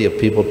ability of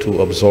people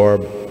to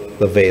absorb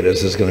the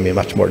Vedas is going to be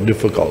much more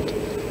difficult.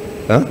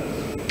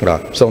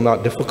 So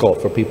not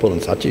difficult for people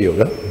in Satya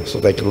Yuga, so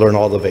they can learn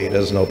all the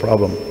Vedas, no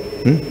problem.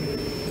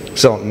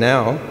 So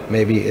now,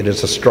 maybe it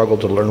is a struggle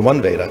to learn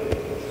one Veda.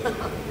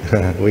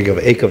 We have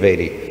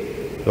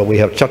Ekavedi, but we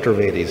have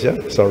Chaturvedis,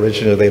 yeah? So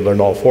originally they learned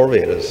all 4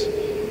 Vedas.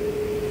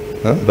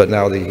 But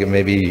now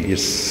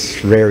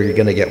it's rare you're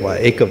going to get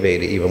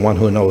Ekavedi, even one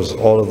who knows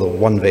all of the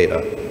one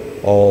Veda,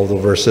 all the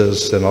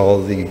verses and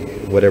all the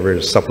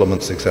whatever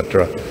supplements,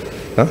 etc.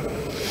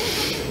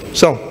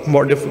 So,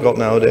 more difficult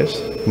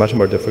nowadays, much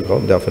more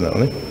difficult,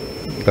 definitely.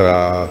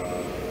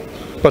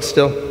 But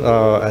still,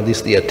 at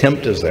least the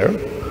attempt is there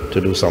to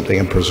do something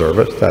and preserve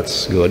it.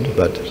 That's good,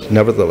 but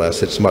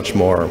nevertheless, it's much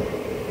more,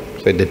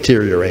 say,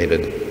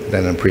 deteriorated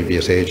than in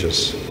previous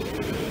ages.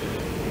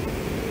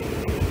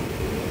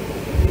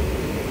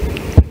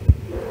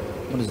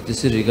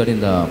 This is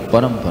regarding the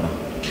parampara.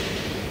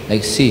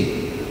 Like,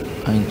 see,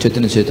 in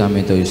Chaitanya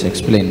Charitamrita, you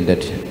explained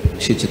that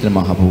Sri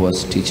Chaitanya Mahaprabhu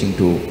was teaching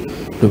to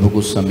Sūta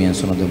Gosvāmī and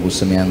Sūta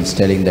Gosvāmī and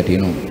telling that,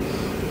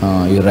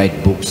 you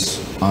write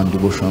books on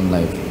devotional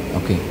life.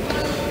 Okay.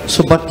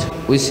 So,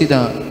 but we see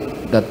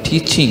the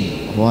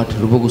teaching what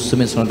Rupa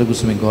Gosvāmī and Sūta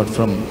Gosvāmī got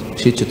from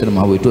Sri Chaitanya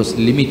Mahaprabhu, it was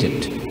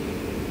limited.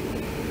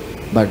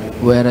 But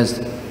whereas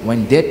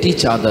when they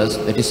teach others,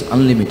 that is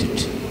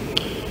unlimited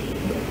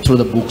through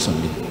the books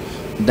only.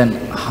 Then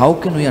how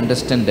can we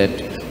understand that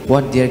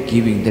what they are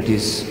giving, that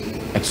is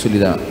actually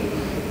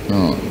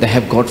they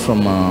have got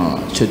from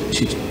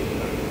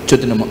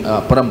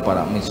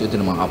parampara, means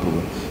Chaitanya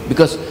Mahaprabhu?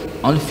 Because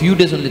only few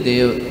days only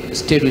they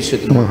stayed with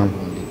Chaitanya Mahaprabhu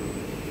only.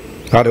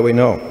 How do we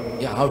know?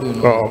 Yeah, how do you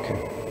know? Oh, okay.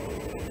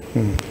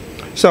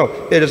 So,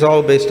 it is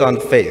all based on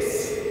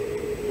faith.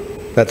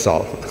 That's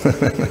all.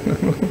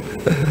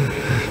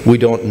 We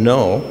don't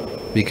know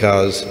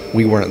because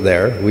we weren't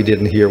there. We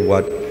didn't hear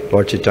what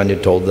Lord Chaitanya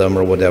told them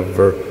or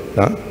whatever.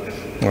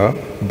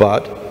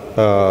 But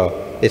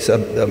it's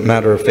a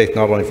matter of faith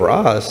not only for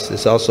us,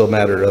 it's also a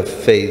matter of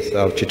faith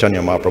of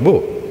Chaitanya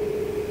Mahaprabhu.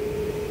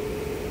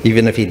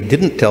 Even if he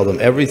didn't tell them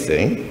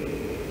everything,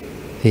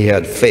 he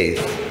had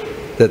faith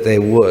that they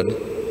would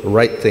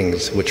write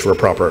things which were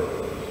proper.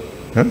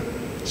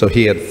 So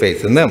he had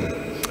faith in them.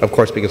 Of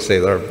course, we could say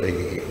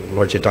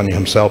Lord Chaitanya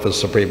himself is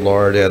Supreme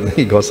Lord and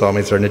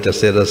Goswamis are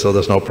Nityasiddha, so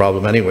there's no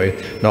problem anyway.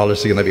 Knowledge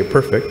is going to be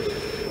perfect.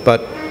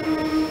 But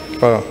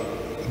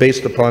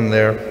based upon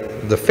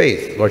the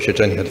faith, Lord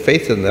Chaitanya had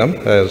faith in them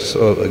as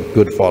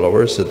good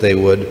followers that they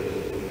would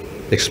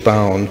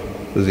expound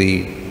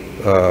the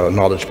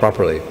knowledge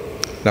properly.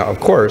 Now, of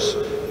course,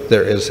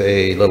 there is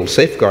a little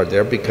safeguard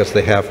there because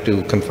they have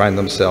to confine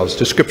themselves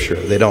to scripture.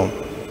 They don't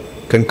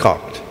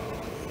concoct.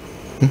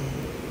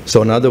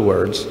 So in other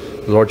words,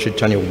 Lord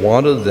Chaitanya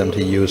wanted them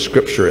to use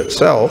scripture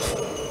itself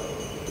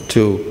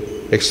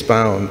to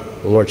expound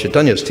Lord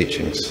Chaitanya's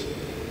teachings.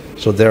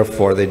 So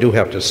therefore, they do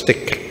have to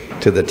stick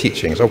to the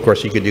teachings. Of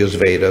course, you could use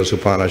Vedas,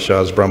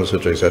 Upanishads, Brahma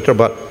Sutra, etc.,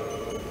 but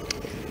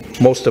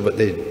most of it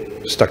they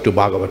stuck to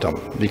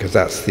Bhāgavatam because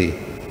that's the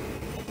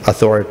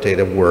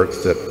authoritative work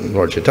that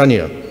Lord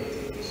Chaitanya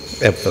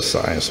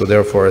emphasized. So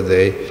therefore,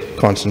 they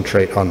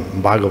concentrate on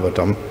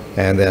Bhāgavatam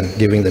and then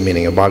giving the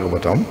meaning of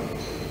Bhāgavatam.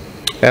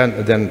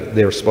 And then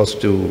they're supposed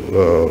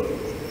to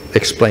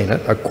explain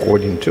it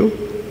according to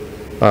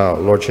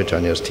Lord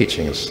Chaitanya's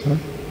teachings.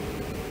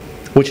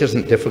 Which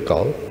isn't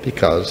difficult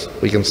because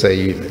we can say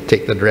you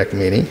take the direct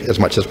meaning as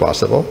much as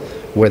possible.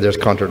 Where there's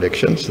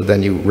contradictions,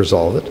 then you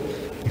resolve it,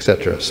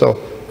 etc. So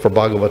for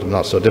Bhagavatam,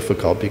 not so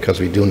difficult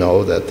because we do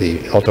know that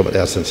the ultimate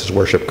essence is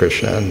worship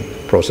Krishna and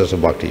process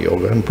of bhakti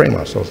yoga and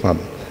prema, so it's not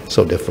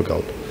so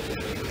difficult.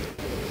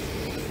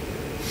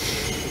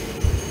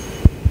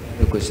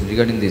 A question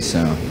regarding this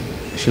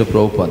Srila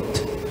Prabhupada.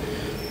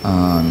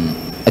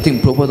 I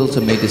think Prabhupada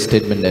also made a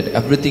statement that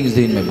everything is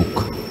there in my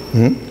book.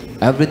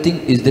 Everything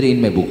is there in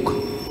my book.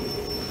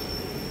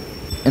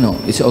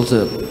 It's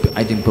also,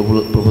 I think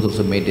Prabhupada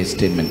also made a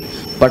statement.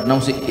 But now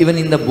see, even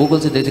in the book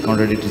also there is a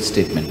contradictory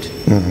statement.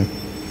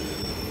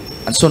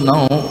 And so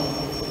now,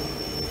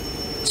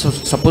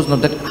 suppose now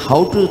that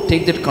how to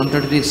take that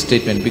contradictory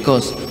statement,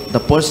 because the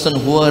person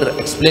who are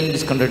explaining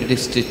this contradictory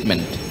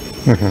statement,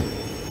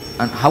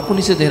 and how can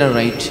you say they are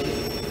right?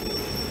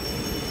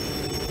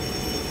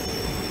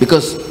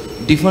 Because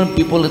different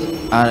people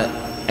are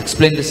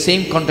explain the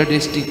same contradictory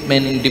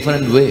statement in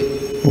different way.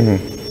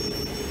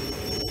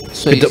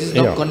 So it is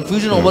not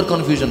confusion over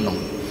confusion now.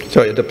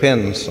 So it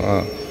depends.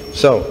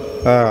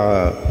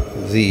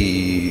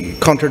 The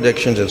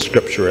contradictions in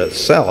scripture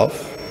itself,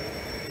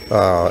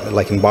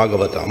 like in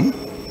Bhāgavatam,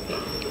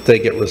 they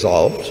get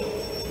resolved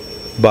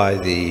by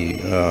the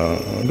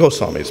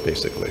Gosvāmīs,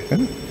 basically.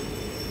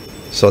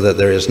 So that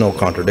there is no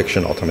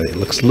contradiction ultimately.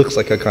 It looks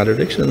like a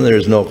contradiction, and there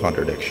is no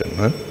contradiction.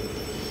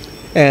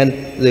 And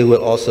they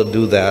will also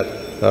do that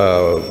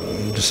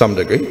to some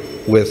degree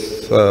with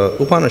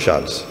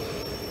Upanishads.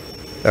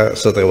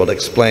 So they will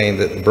explain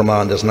that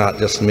Brahman does not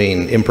just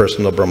mean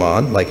impersonal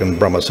Brahman, like in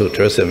Brahma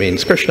Sutras, it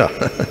means Krishna.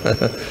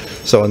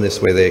 So in this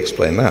way they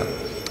explain that,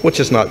 which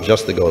is not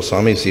just the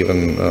Gosvāmīs,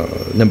 even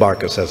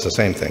Nimbarka says the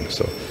same thing.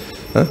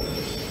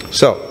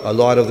 So a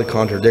lot of the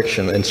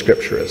contradiction in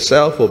scripture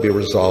itself will be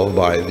resolved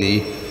by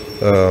the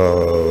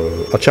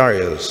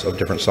acharyas of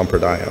different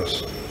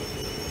sampradayas.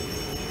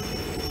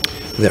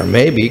 There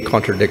may be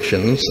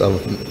contradictions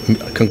of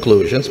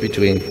conclusions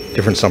between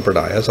different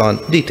sampradayas on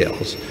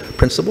details.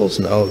 Principles,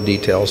 no.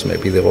 Details,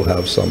 maybe they will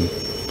have some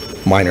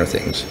minor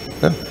things.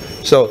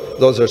 So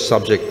those are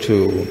subject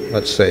to,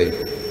 let's say,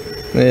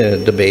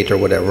 debate or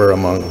whatever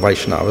among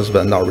Vaishnavas,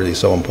 but not really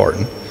so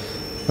important.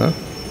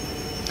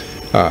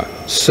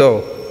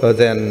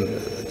 Then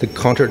the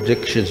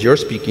contradictions you're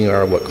speaking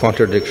are what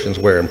contradictions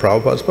where in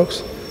Prabhupada's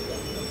books?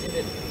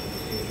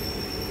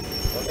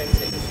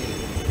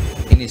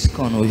 In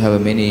ISKCON we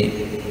have many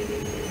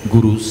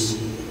gurus.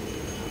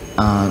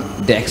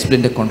 They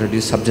explain the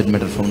contradictory subject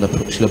matter from the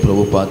Srila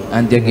Prabhupada,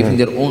 and they are giving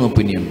their own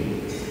opinion.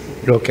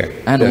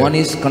 Okay. And one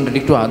is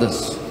contradictory to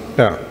others.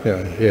 Yeah.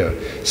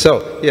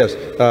 So, yes,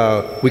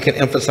 we can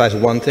emphasize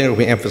one thing or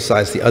we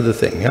emphasize the other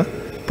thing, yeah?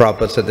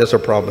 Prabhupada said this or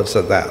Prabhupada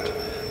said that.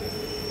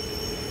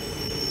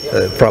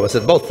 Prabhupada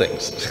said both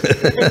things.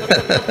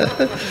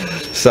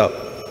 So,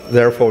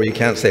 therefore, you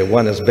can't say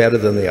one is better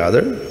than the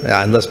other,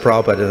 unless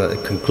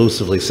Prabhupada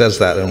conclusively says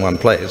that in one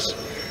place.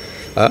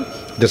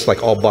 Just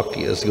like all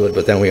bhakti is good,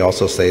 but then we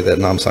also say that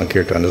Nam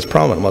Sankirtan is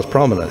most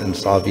prominent, and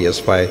it's obvious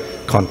by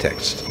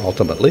context,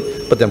 ultimately.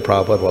 But then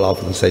Prabhupada will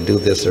often say, do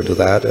this or do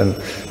that, and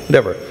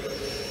whatever.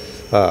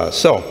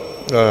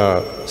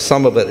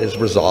 Some of it is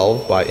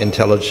resolved by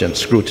intelligent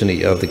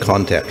scrutiny of the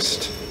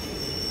context.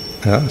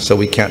 So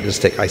we can't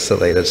just take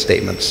isolated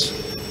statements.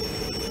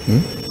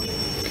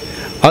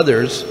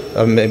 Others,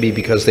 maybe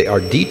because they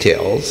are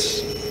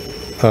details,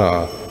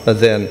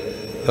 then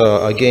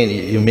again,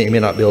 you may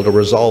not be able to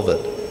resolve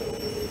it.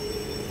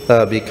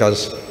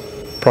 Because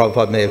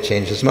Prabhupada may have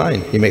changed his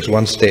mind. He makes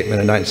one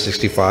statement in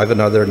 1965,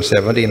 another in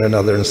 70, and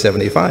another in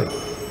 75.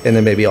 And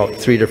there may be all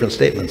three different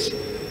statements.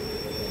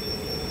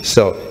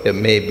 So it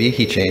may be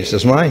he changed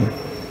his mind.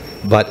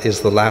 But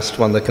is the last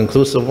one the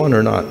conclusive one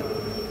or not?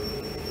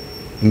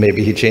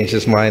 Maybe he changed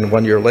his mind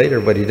 1 year later,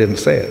 but he didn't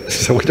say it.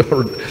 So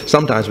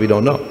sometimes we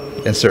don't know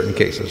in certain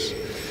cases.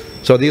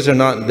 So these are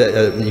not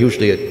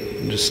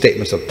usually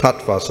statements of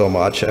tattva so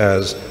much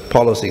as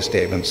policy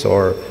statements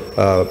or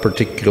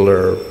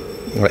particular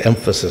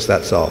emphasis,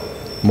 that's all,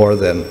 more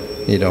than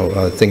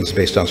things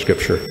based on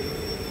scripture.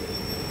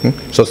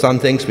 So some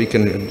things we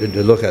can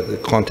look at the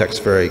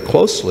context very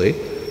closely,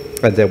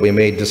 and then we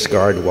may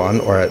discard one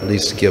or at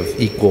least give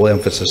equal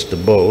emphasis to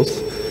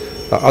both.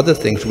 Other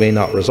things we may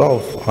not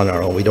resolve on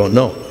our own. We don't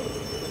know.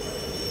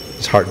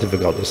 It's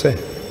difficult to say.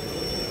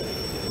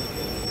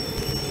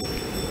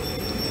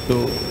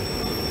 So,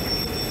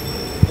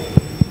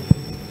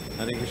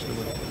 Hare Krishna.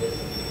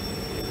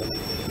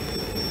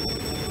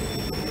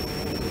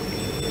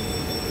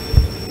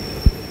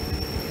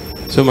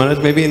 So Maharaj,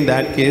 maybe in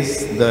that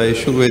case, the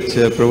issue which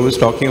Prabhu was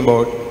talking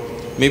about,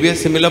 maybe a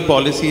similar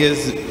policy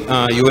as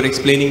you were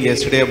explaining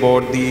yesterday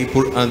about the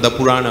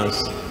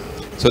Puranas.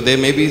 So there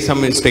may be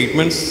some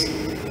statements,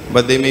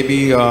 but they may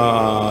be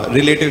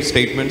relative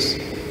statements,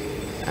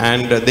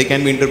 and they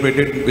can be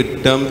interpreted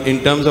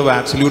in terms of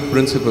absolute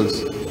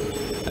principles.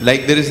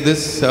 Like there is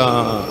this,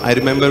 I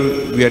remember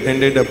we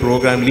attended a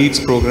program, Leeds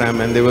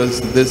program, and there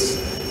was this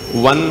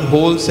one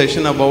whole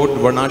session about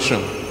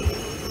varnashram.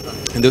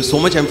 And there was so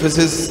much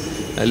emphasis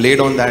laid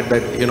on that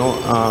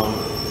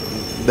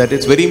that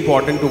it's very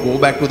important to go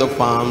back to the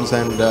farms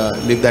and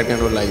live that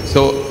kind of life.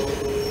 So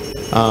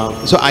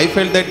I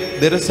felt that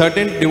there are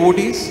certain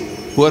devotees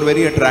who are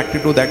very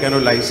attracted to that kind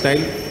of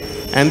lifestyle,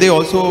 and they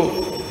also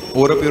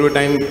over a period of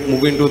time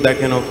move into that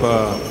kind of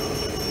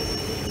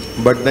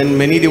but then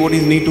many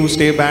devotees need to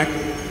stay back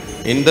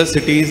in the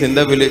cities, in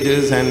the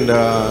villages, and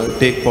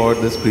take forward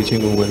this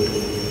preaching movement.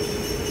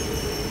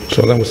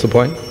 So then what's the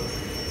point?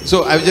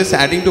 So I was just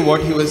adding to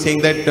what he was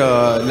saying, that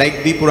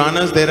like the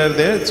Puranas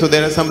so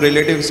there are some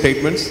relative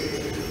statements,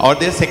 or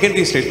they are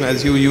secondary statements,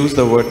 as you use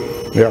the word.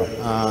 Yeah.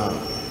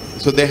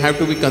 So they have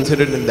to be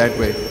considered in that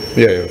way.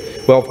 Yeah.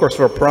 Well, of course,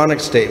 for Puranic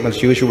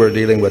statements, usually we're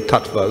dealing with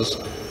tattvas,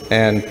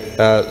 and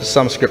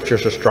some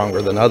scriptures are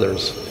stronger than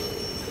others.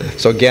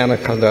 So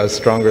Jnana-kanda is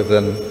stronger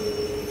than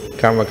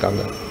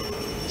Karma-kanda.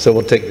 So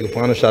we'll take the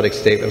Upanishadic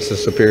statements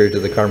as superior to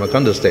the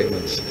Karma-kanda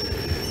statements.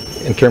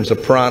 in terms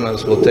of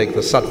puranas, we'll take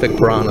the sattvic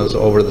puranas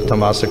over the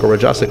tamasic or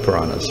rajasic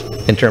puranas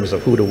in terms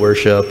of who to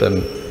worship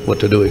and what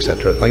to do,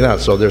 etc. like that.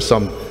 So there's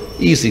some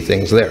easy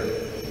things there.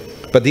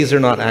 But these are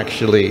not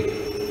actually,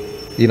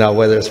 you know,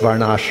 whether it's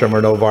varnashram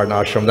or no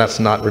varnashram, that's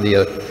not really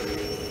a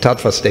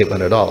tattva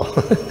statement at all.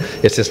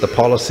 It's just a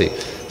policy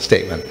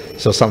statement.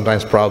 So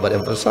sometimes Prabhupada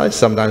emphasized,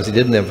 sometimes he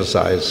didn't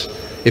emphasize.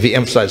 If he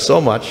emphasized so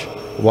much,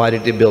 why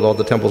did he build all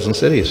the temples and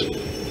cities?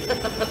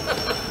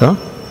 Huh?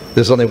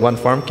 There's only one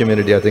farm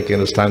community, I think, in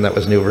his time, that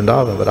was New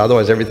Vrindavan, but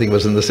otherwise everything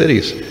was in the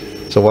cities.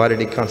 So why did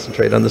he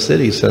concentrate on the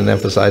cities and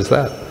emphasize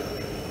that?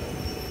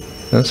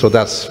 And so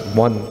that's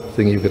one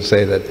thing you could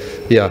say that,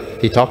 yeah,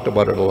 he talked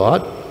about it a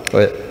lot,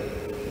 but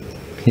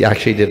he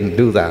actually didn't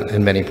do that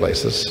in many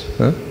places.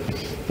 Huh?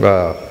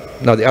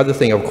 Now the other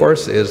thing, of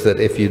course, is that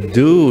if you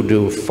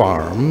do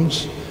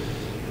farms,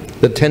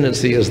 the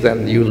tendency is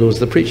then you lose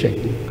the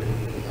preaching.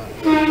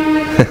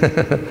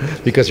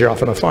 Because you're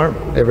off on a farm.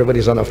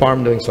 Everybody's on a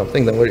farm doing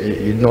something, then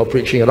you no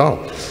preaching at all.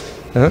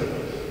 Huh?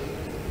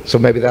 So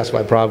maybe that's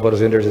why Prabhupada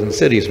is interested in the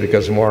cities,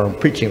 because more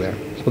preaching there.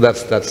 So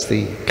that's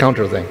the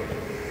counter thing.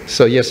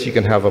 So yes, you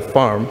can have a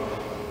farm,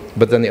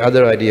 but then the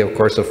other idea, of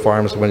course, of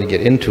farms, when you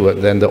get into it,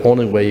 then the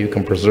only way you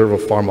can preserve a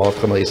farm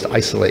ultimately is to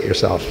isolate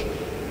yourself.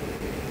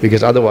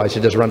 Because otherwise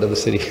you just run to the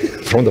city.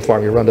 From the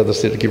farm you run to the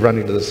city, keep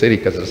running to the city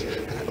because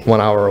it's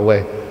 1 hour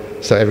away.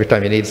 So every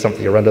time you need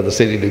something, you run to the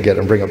city to get it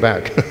and bring it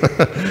back.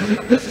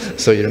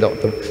 So you know,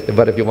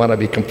 but if you want to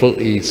be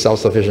completely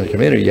self-sufficient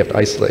community, you have to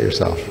isolate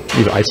yourself.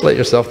 You isolate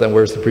yourself, then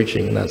where's the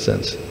preaching in that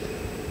sense?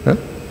 Huh?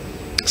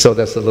 So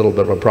that's a little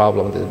bit of a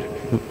problem.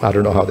 I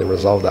don't know how they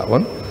resolve that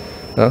one.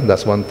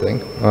 That's one thing.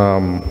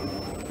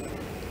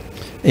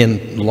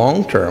 In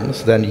long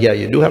terms, then yeah,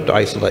 you do have to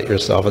isolate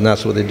yourself, and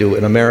that's what they do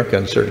in America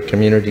in certain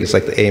communities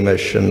like the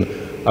Amish and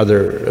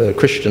other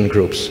Christian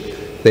groups.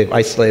 They've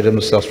isolated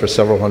themselves for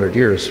several hundred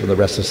years from the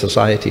rest of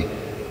society.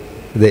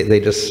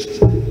 They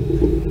just,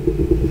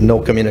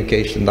 no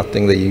communication,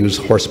 nothing. They use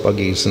horse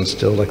buggies and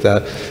still like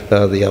that,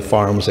 the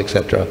farms,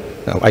 etc.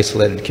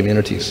 Isolated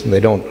communities. And they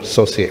don't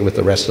associate with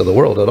the rest of the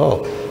world at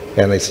all.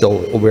 And they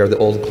still wear the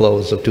old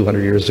clothes of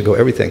 200 years ago,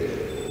 everything.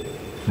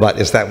 But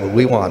is that what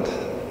we want?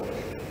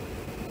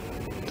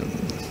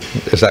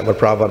 Is that what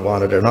Prabhupada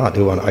wanted or not?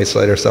 Do we want to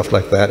isolate ourselves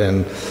like that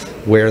and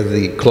wear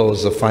the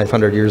clothes of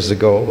 500 years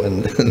ago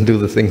and do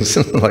the things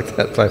like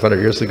that 500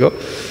 years ago?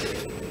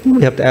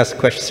 We have to ask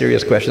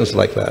serious questions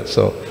like that.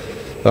 So,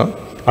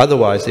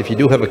 otherwise, if you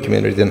do have a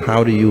community, then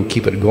how do you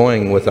keep it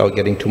going without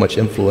getting too much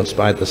influenced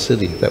by the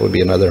city? That would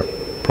be another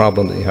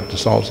problem that you have to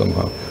solve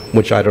somehow,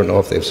 which I don't know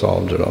if they've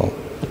solved at all,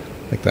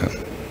 like that.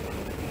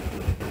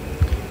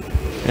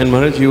 And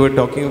Maharaj, you were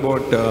talking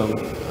about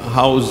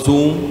how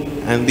Zoom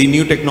and the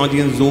new technology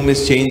in Zoom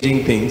is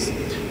changing things.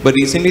 But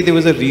recently there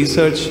was a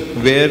research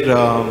where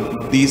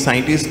the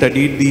scientists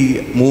studied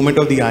the movement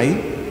of the eye,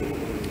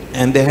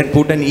 and they had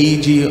put an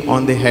EEG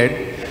on the head,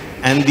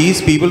 and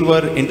these people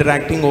were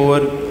interacting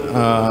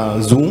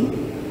over Zoom,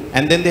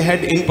 and then they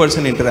had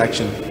in-person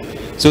interaction.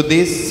 So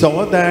they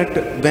saw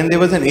that when there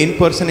was an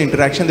in-person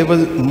interaction, there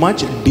was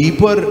much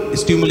deeper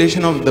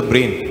stimulation of the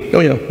brain. Oh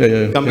yeah.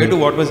 Compared to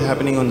what was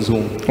happening on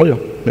Zoom. Oh yeah.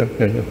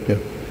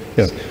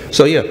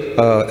 So yeah,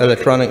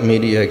 electronic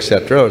media,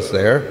 etc. is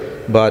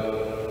there, but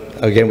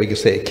again, we could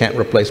say it can't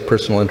replace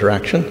personal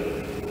interaction.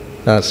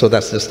 So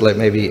that's just like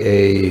maybe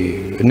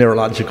a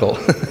neurological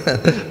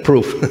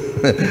proof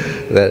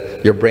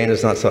that your brain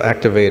is not so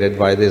activated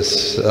by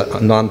this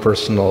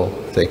non-personal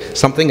thing.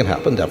 Something can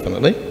happen,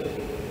 definitely.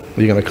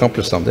 You're going to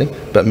accomplish something,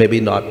 but maybe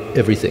not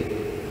everything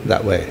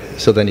that way.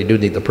 So then you do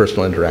need the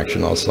personal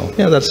interaction also.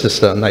 Yeah, that's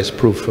just a nice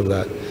proof of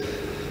that.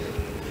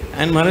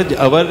 And Maharaj,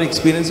 our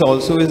experience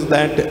also is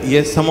that,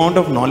 yes, some amount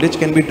of knowledge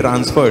can be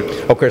transferred.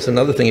 Of course,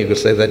 another thing you could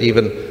say that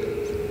even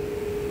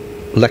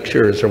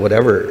lectures or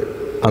whatever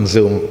on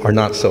Zoom are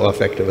not so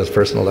effective as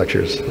personal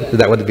lectures.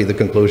 That would be the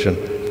conclusion.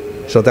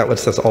 So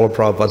that's all of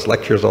Prabhupada's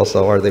lectures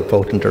also. Are they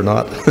potent or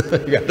not?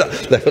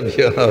 That would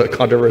be a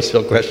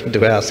controversial question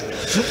to ask.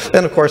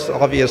 And of course,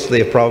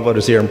 obviously, if Prabhupada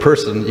is here in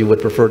person, you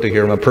would prefer to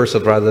hear him in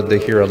person rather than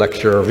to hear a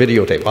lecture or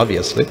videotape,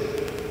 obviously.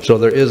 So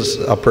there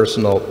is a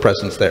personal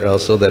presence there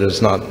also that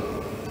is not,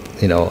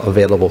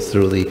 available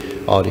through the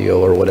audio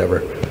or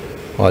whatever,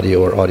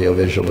 audio or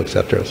audio-visual,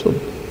 etc. So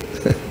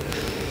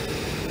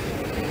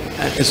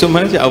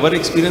Maharaj, our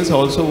experience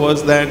also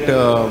was that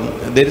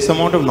there is some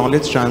amount of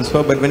knowledge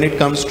transfer, but when it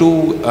comes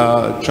to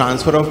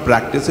transfer of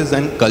practices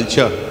and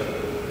culture,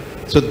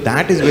 so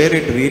that is where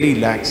it really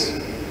lacks.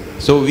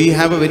 So we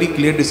have a very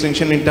clear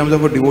distinction in terms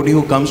of a devotee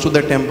who comes to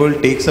the temple,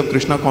 takes up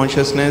Krishna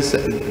consciousness,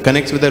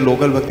 connects with the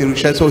local Bhakti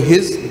Vriksha. So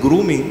his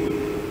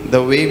grooming,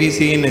 the way we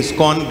see in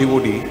ISKCON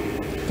devotee,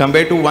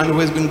 compared to one who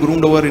has been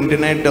groomed over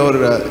internet or,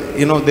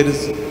 there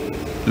is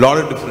a lot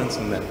of difference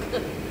in that.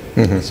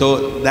 Mm-hmm.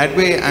 So that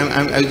way,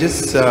 I was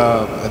just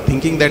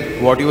thinking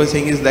that what you were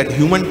saying is that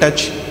human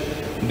touch,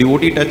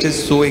 devotee touch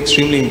is so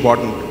extremely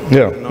important.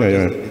 Yeah.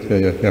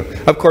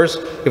 Of course,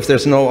 if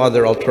there's no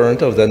other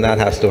alternative, then that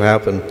has to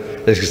happen.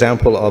 There's an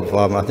example of,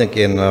 I think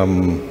in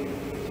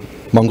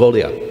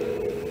Mongolia,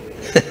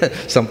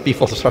 some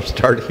people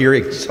started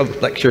hearing some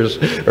lectures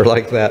or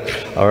like that,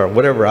 or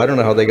whatever. I don't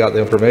know how they got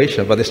the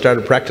information, but they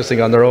started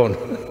practicing on their own.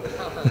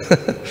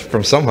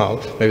 From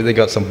somehow, maybe they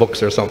got some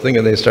books or something,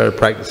 and they started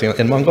practicing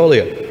in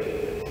Mongolia.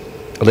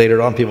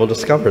 Later on, people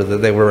discovered that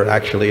they were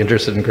actually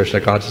interested in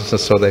Krishna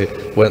consciousness, so they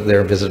went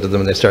there and visited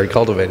them, and they started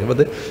cultivating.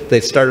 But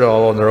they started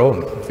all on their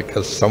own,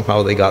 because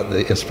somehow they got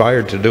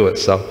inspired to do it.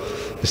 So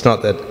it's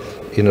not that,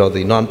 you know,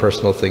 the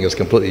non-personal thing is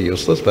completely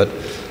useless, but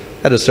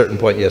at a certain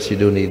point, yes, you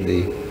do need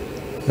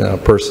the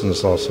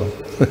persons also.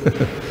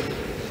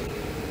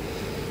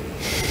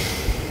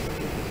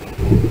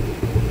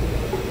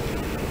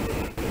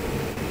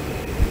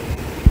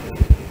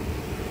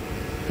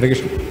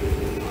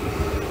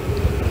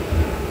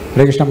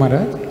 Hare Krishna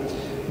Maharaj.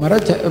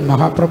 Maharaj,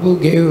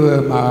 Mahaprabhu gave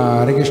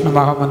Hare Krishna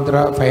Maha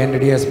Mantra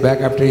 500 years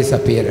back after his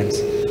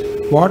appearance.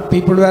 What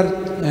people were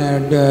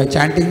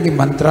chanting the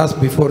mantras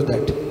before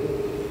that?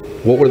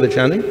 What were they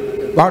chanting?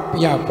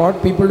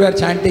 What people were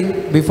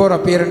chanting before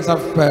appearance of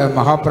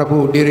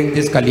Mahaprabhu during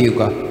this Kali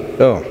Yuga?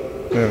 Oh,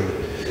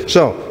 yeah.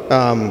 So,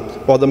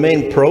 well, the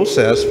main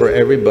process for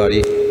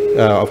everybody,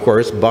 of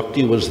course,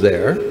 bhakti was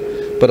there,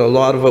 but a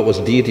lot of it was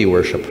deity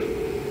worship.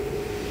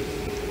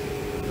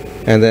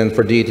 And then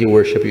for deity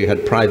worship, you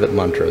had private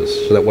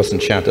mantras, so that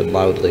wasn't chanted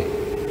loudly.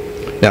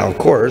 Now, of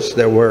course,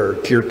 there were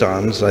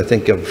kirtans. I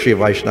think of Sri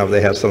Vaishnava,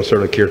 they had some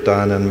sort of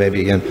kirtan, and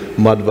maybe in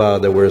Madhva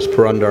there was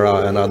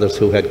Purandara and others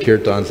who had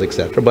kirtans,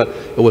 etc. But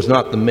it was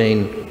not the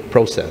main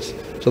process.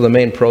 So the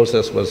main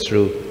process was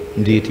through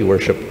deity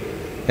worship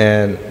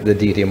and the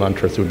deity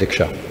mantra through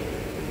Diksha.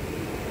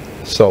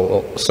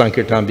 So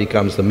Sankirtan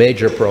becomes the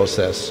major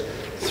process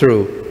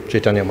through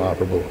Chaitanya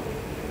Mahaprabhu.